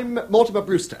 I'm Mortimer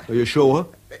Brewster. Are you sure?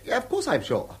 Of course I'm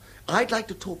sure. I'd like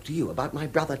to talk to you about my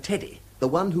brother Teddy, the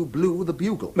one who blew the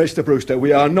bugle. Mr. Brewster,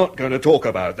 we are not going to talk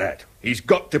about that. He's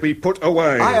got to be put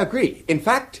away. I agree. In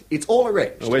fact, it's all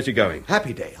arranged. Where's he going?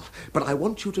 Happydale. But I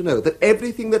want you to know that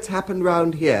everything that's happened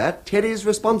round here, Teddy's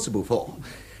responsible for.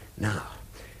 Now,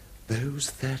 those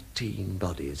 13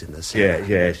 bodies in the cellar...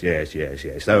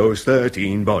 Yes. Those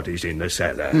 13 bodies in the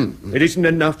cellar. It isn't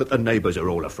enough that the neighbours are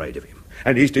all afraid of him,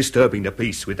 and he's disturbing the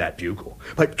peace with that bugle.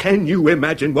 But can you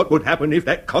imagine what would happen if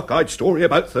that cockeyed story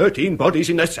about 13 bodies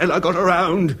in the cellar got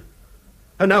around?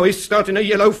 And now he's starting a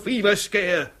yellow fever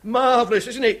scare. Marvellous,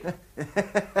 isn't it?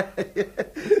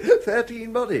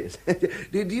 13 bodies.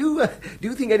 Do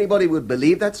you think anybody would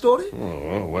believe that story?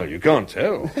 Oh, well, you can't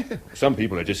tell. Some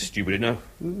people are just stupid enough.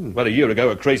 About a year ago,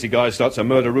 a crazy guy starts a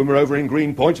murder rumour over in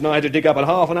Greenpoint, and I had to dig up a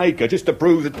half an acre just to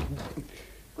prove that...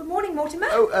 Good morning, Mortimer.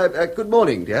 Oh, good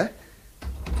morning, dear.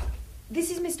 This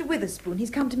is Mr. Witherspoon.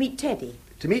 He's come to meet Teddy.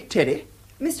 To meet Teddy?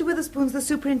 Mr. Witherspoon's the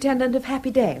superintendent of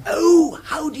Happydale. Oh,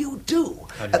 how do you do?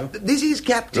 This is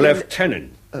Captain...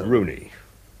 Lieutenant Rooney.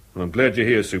 I'm glad you're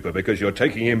here, Super, because you're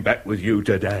taking him back with you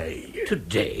today.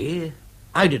 Today?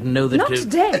 I didn't know that... Not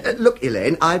today. Look,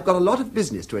 Elaine, I've got a lot of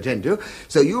business to attend to,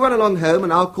 so you run along home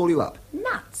and I'll call you up.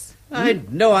 Nuts. I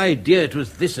had no idea it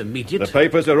was this immediate. The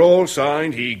papers are all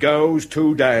signed. He goes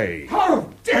today. How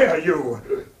dare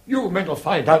you? You men will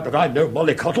find out that I'm no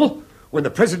mollycoddle. When the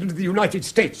President of the United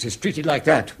States is treated like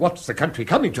that, what's the country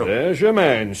coming to? There's your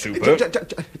man, Super.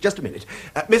 Just a minute.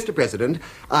 Mr. President,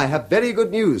 I have very good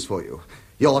news for you.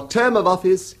 Your term of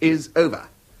office is over.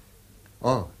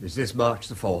 Oh, is this March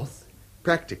the 4th?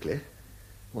 Practically.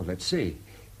 Well, let's see.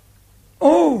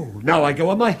 Oh, now I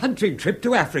go on my hunting trip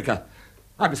to Africa.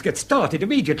 I must get started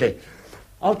immediately.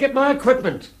 I'll get my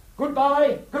equipment.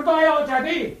 Goodbye. Goodbye, Aunt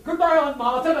Abby. Goodbye, Aunt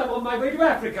Martha. I'm on my way to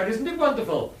Africa. Isn't it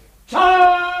wonderful?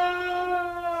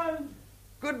 Child!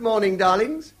 Good morning,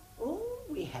 darlings. Oh,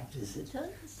 we have visitors.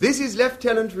 This is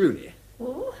Lieutenant Rooney.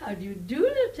 Oh, how do you do,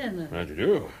 Lieutenant? How do you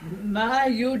do? My,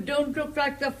 you don't look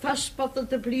like the fusspot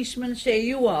that the policemen say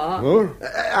you are. Oh?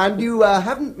 And you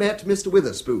haven't met Mr.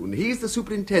 Witherspoon. He's the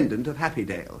superintendent of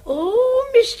Happydale.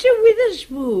 Oh, Mr.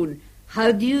 Witherspoon.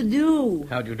 How do you do?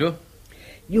 How do you do?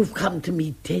 You've come to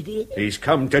meet Teddy? He's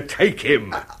come to take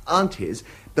him. Aunties,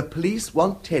 the police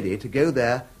want Teddy to go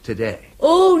there today.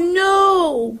 Oh,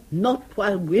 no! Not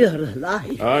while we're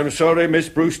alive. I'm sorry, Miss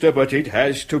Brewster, but it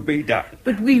has to be done.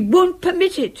 But we won't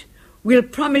permit it. We'll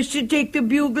promise to take the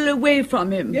bugle away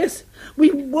from him. Yes,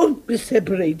 we won't be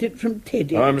separated from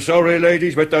Teddy. I'm sorry,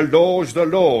 ladies, but the law's the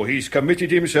law. He's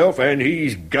committed himself and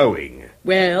he's going.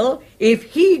 Well,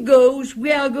 if he goes,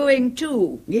 we are going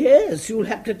too. Yes, you'll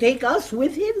have to take us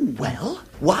with him. Well,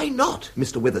 why not,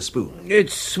 Mr. Witherspoon?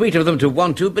 It's sweet of them to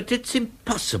want to, but it's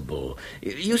impossible.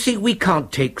 You see, we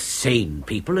can't take sane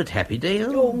people at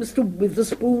Happydale. Oh, Mr.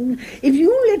 Witherspoon, if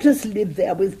you let us live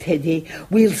there with Teddy,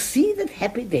 we'll see that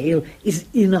Happydale is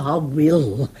in our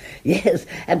will. Yes,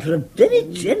 and for a very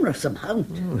generous amount.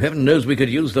 Oh, heaven knows we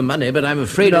could use the money, but I'm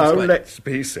afraid Now, it's... quite... let's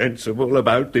be sensible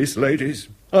about this, ladies.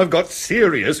 I've got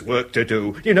serious work to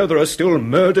do. You know, there are still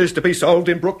murders to be solved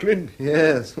in Brooklyn.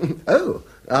 Yes. Oh,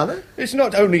 are there? It's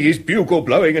not only his bugle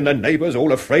blowing and the neighbours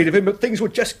all afraid of him, but things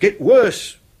would just get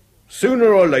worse.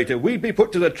 Sooner or later, we'd be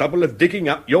put to the trouble of digging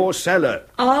up your cellar.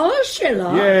 Our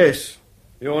cellar? Yes.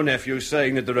 Your nephew's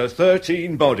saying that there are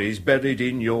 13 bodies buried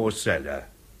in your cellar.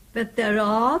 But there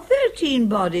are 13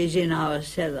 bodies in our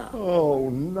cellar. Oh,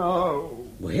 no.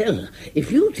 Well,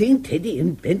 if you think Teddy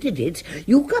invented it,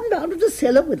 you come down to the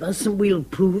cellar with us and we'll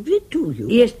prove it to you.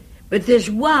 Yes, but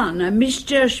there's one, a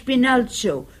Mr.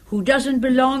 Spinalzo, who doesn't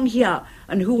belong here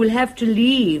and who will have to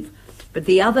leave. But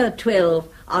the other 12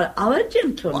 are our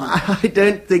gentlemen. Well, I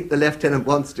don't think the lieutenant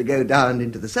wants to go down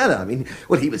into the cellar. I mean,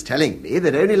 well, he was telling me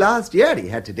that only last year he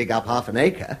had to dig up half an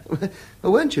acre.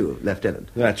 Well, weren't you,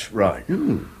 Lieutenant? That's right.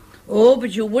 Oh,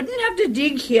 but you wouldn't have to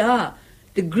dig here.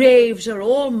 The graves are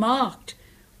all marked.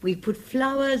 We put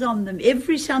flowers on them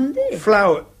every Sunday.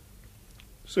 Flower...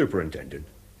 Superintendent,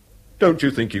 don't you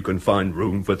think you can find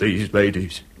room for these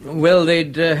ladies? Well,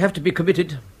 they'd have to be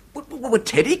committed. Well,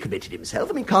 Teddy committed himself.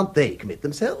 I mean, can't they commit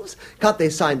themselves? Can't they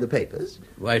sign the papers?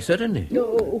 Why, certainly.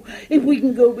 No, if we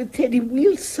can go with Teddy,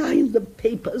 we'll sign the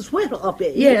papers. Where are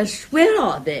they? Yes, where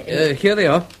are they? Here they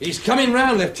are. He's coming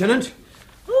round, Lieutenant.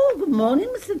 Oh, good morning,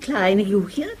 Mr. Klein. Are you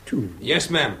here too? Yes,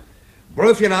 ma'am.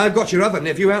 Brophy and I have got your other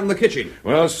nephew out in the kitchen.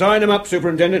 Well, sign him up,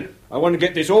 Superintendent. I want to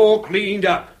get this all cleaned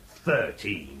up.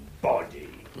 13 body.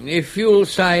 If you'll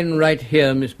sign right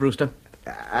here, Miss Brewster.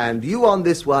 And you on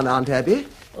this one, Aunt Abby?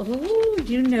 Oh,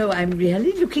 you know, I'm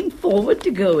really looking forward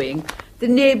to going. The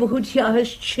neighbourhood here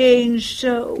has changed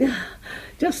so.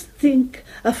 Just think,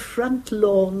 a front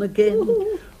lawn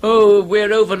again. Oh,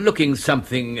 we're overlooking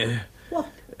something. What?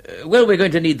 Well, we're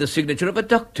going to need the signature of a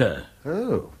doctor.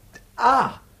 Oh.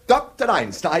 Dr.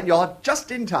 Einstein, you're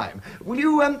just in time. Will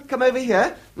you come over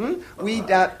here?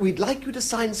 We'd like you to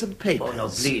sign some papers. Oh, no,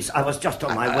 please. I was just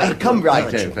on my way. Come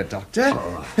right over, Doctor.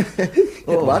 At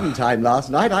one time last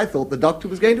night, I thought the doctor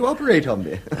was going to operate on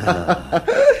me.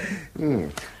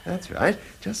 That's right.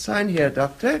 Just sign here,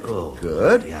 Doctor. Oh,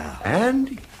 good. Yeah.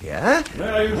 And here.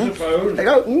 Now you suppose.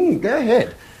 Go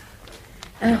ahead.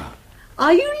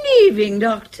 Are you leaving,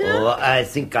 Doctor? Oh, I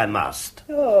think I must.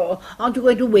 Oh, aren't you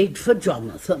going to wait for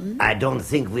Jonathan? I don't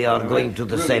think we are going to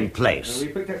the same place. We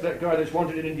picked up that guy that's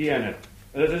wanted in Indiana.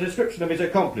 There's a description of his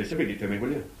accomplice. Read it to me,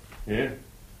 will you? Yeah.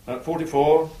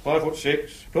 44,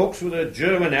 5'6", talks with a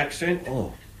German accent.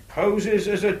 Oh. Poses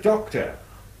as a doctor.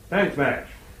 Thanks, Max.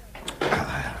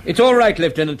 It's all right,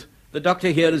 Lieutenant. The doctor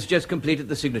here has just completed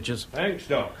the signatures. Thanks,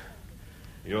 Doc.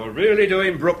 You're really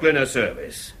doing Brooklyn a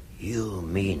service. You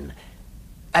mean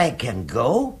I can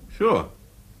go? Sure.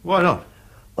 Why not?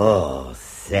 Oh,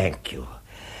 thank you.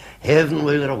 Heaven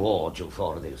will reward you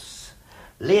for this.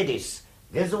 Ladies,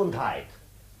 Gesundheit.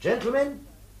 Gentlemen,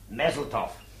 Mazel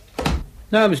tov.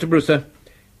 Now, Mr. Brewster,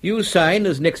 you sign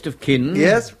as next of kin.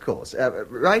 Yes, of course.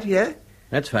 Right here.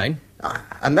 That's fine.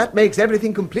 And that makes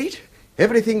everything complete?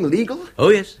 Everything legal? Oh,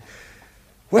 yes.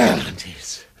 Well,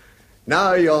 aunties,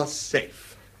 now you're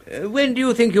safe. When do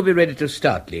you think you'll be ready to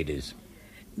start, ladies?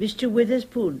 Mr.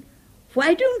 Witherspoon,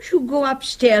 why don't you go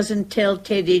upstairs and tell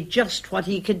Teddy just what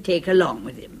he can take along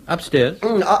with him? Upstairs?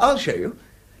 I'll show you.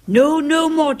 No,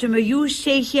 Mortimer, you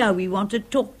stay here. We want to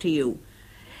talk to you.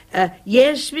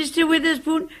 Yes, Mr.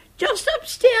 Witherspoon, just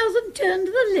upstairs and turn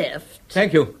to the left.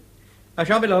 Thank you. I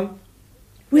shan't be long.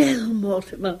 Well,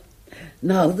 Mortimer,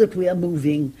 now that we are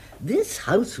moving, this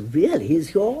house really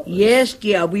is yours. Yes,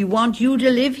 dear, we want you to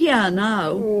live here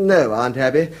now. No, Aunt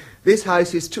Abby. This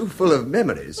house is too full of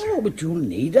memories. Oh, but you'll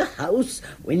need a house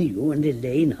when you and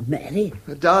Elaine are married.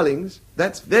 Darlings,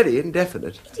 that's very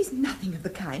indefinite. It is nothing of the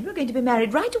kind. We're going to be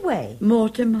married right away.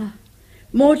 Mortimer,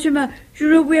 you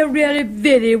know, we're really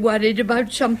very worried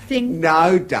about something.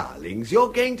 Now, darlings,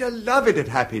 you're going to love it at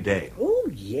Happy Day. Oh,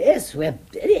 yes, we're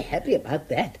very happy about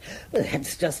that. Well,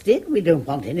 that's just it. We don't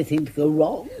want anything to go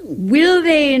wrong. Will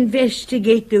they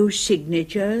investigate those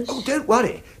signatures? Oh, don't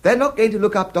worry. They're not going to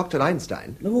look up Dr.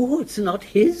 Einstein. No, it's not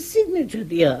his signature,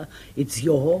 dear. It's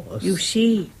yours. You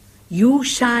see, you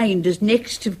signed as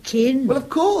next of kin. Well, of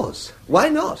course. Why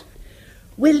not?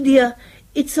 Well, dear,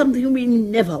 it's something we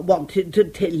never wanted to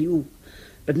tell you.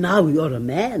 But now you're a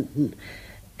man.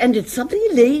 And it's something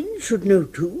Elaine should know,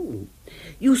 too.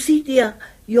 You see, dear,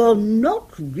 you're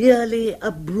not really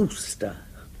a Brewster.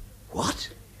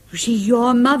 What? You see,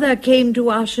 your mother came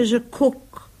to us as a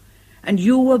cook, and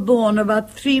you were born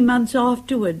about 3 months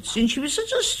afterwards, and she was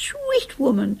such a sweet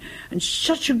woman and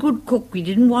such a good cook, we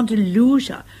didn't want to lose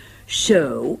her.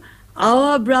 So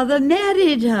our brother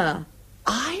married her.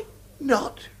 I'm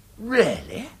not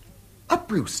really a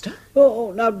Brewster?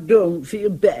 Oh, now don't feel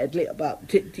badly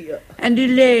about it, dear. And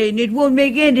Elaine, it won't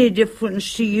make any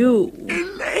difference to you.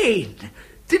 Elaine,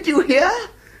 did you hear?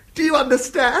 Do you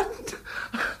understand?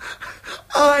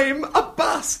 I'm a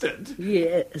bastard.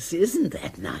 Yes, isn't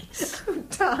that nice? Oh,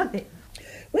 darling.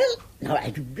 Well, now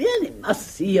I really must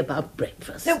see about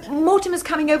breakfast. No, Mortimer's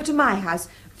coming over to my house.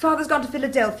 Father's gone to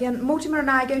Philadelphia, and Mortimer and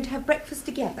I are going to have breakfast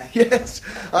together. Yes,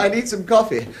 I need some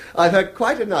coffee. I've had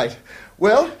quite a night.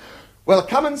 Well,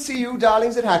 come and see you,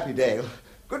 darlings, at Happydale.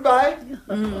 Goodbye.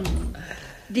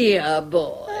 Dear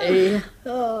boy.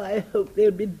 Oh, I hope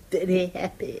they'll be very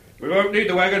happy. We won't need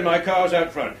the wagon. My car's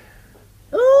out front.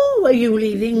 Oh, are you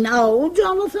leaving now,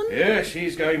 Jonathan? Yes,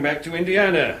 he's going back to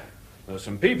Indiana. There's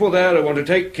some people there who want to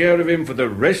take care of him for the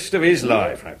rest of his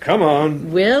life. Now, come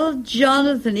on. Well,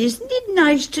 Jonathan, isn't it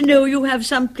nice to know you have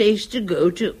some place to go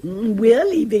to? We're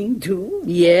leaving, too.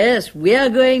 Yes, we're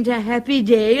going to Happy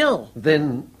Dale.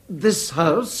 Then this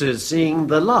house is seeing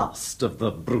the last of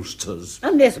the Brewsters.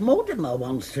 Unless Mortimer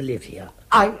wants to live here.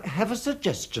 I have a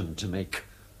suggestion to make.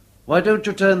 Why don't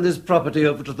you turn this property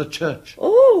over to the church?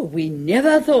 Oh, we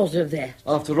never thought of that.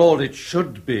 After all, it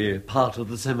should be part of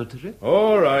the cemetery.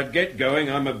 All right, get going.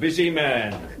 I'm a busy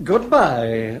man.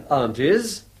 Goodbye,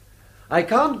 aunties. I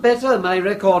can't better my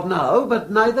record now, but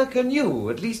neither can you.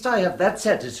 At least I have that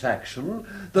satisfaction.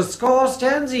 The score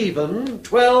stands even,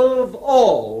 12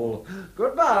 all.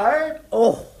 Goodbye.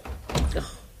 Oh,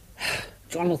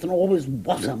 Jonathan always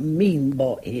was a mean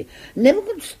boy. Never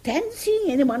could stand seeing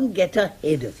anyone get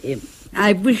ahead of him.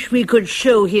 I wish we could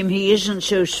show him he isn't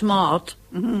so smart.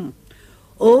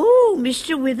 Oh,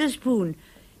 Mr. Witherspoon,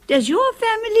 does your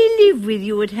family live with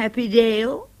you at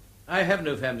Happydale? I have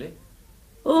no family.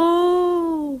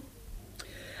 Oh.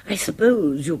 I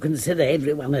suppose you consider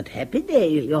everyone at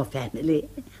Happydale your family.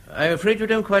 I'm afraid you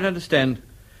don't quite understand.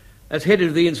 As head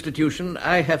of the institution,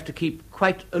 I have to keep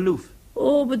quite aloof.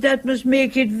 Oh, but that must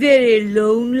make it very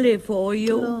lonely for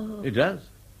you. Oh. It does.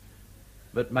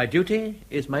 But my duty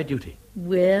is my duty.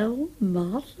 Well,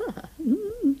 Martha,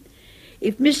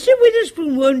 if Mr.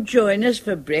 Witherspoon won't join us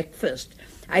for breakfast,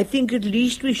 I think at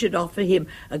least we should offer him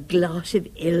a glass of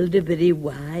elderberry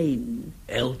wine.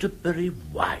 Elderberry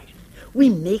wine? We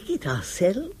make it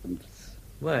ourselves.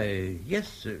 Why, yes,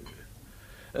 sir.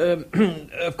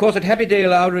 Of course, at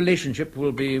Happydale our relationship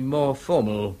will be more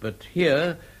formal, but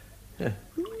here...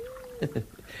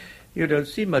 you don't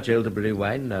see much elderberry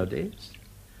wine nowadays.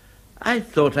 I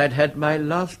thought I'd had my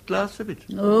last glass of it.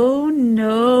 Oh,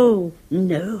 no.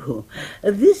 No.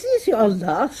 This is your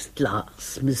last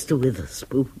glass, Mr.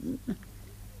 Witherspoon.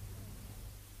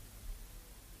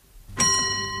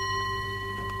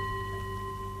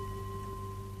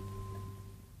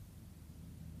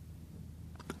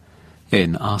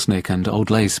 In Arsenic and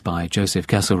Old Lace by Joseph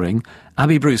Kesselring,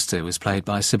 Abby Brewster was played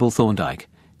by Sybil Thorndike,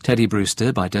 Teddy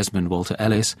Brewster by Desmond Walter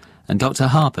Ellis, and Dr.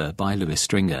 Harper by Lewis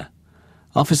Stringer.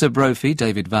 Officer Brophy,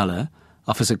 David Valler,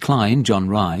 Officer Klein, John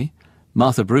Rye,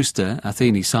 Martha Brewster,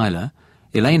 Athene Seiler,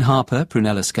 Elaine Harper,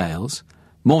 Prunella Scales,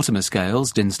 Mortimer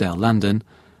Scales, Dinsdale Landon,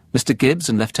 Mr. Gibbs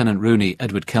and Lieutenant Rooney,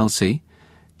 Edward Kelsey.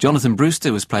 Jonathan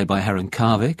Brewster was played by Heron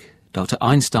Carvick, Dr.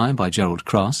 Einstein by Gerald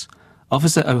Cross,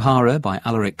 Officer O'Hara by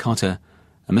Alaric Cotter,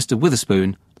 and Mr.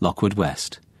 Witherspoon, Lockwood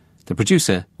West. The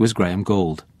producer was Graham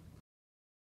Gould.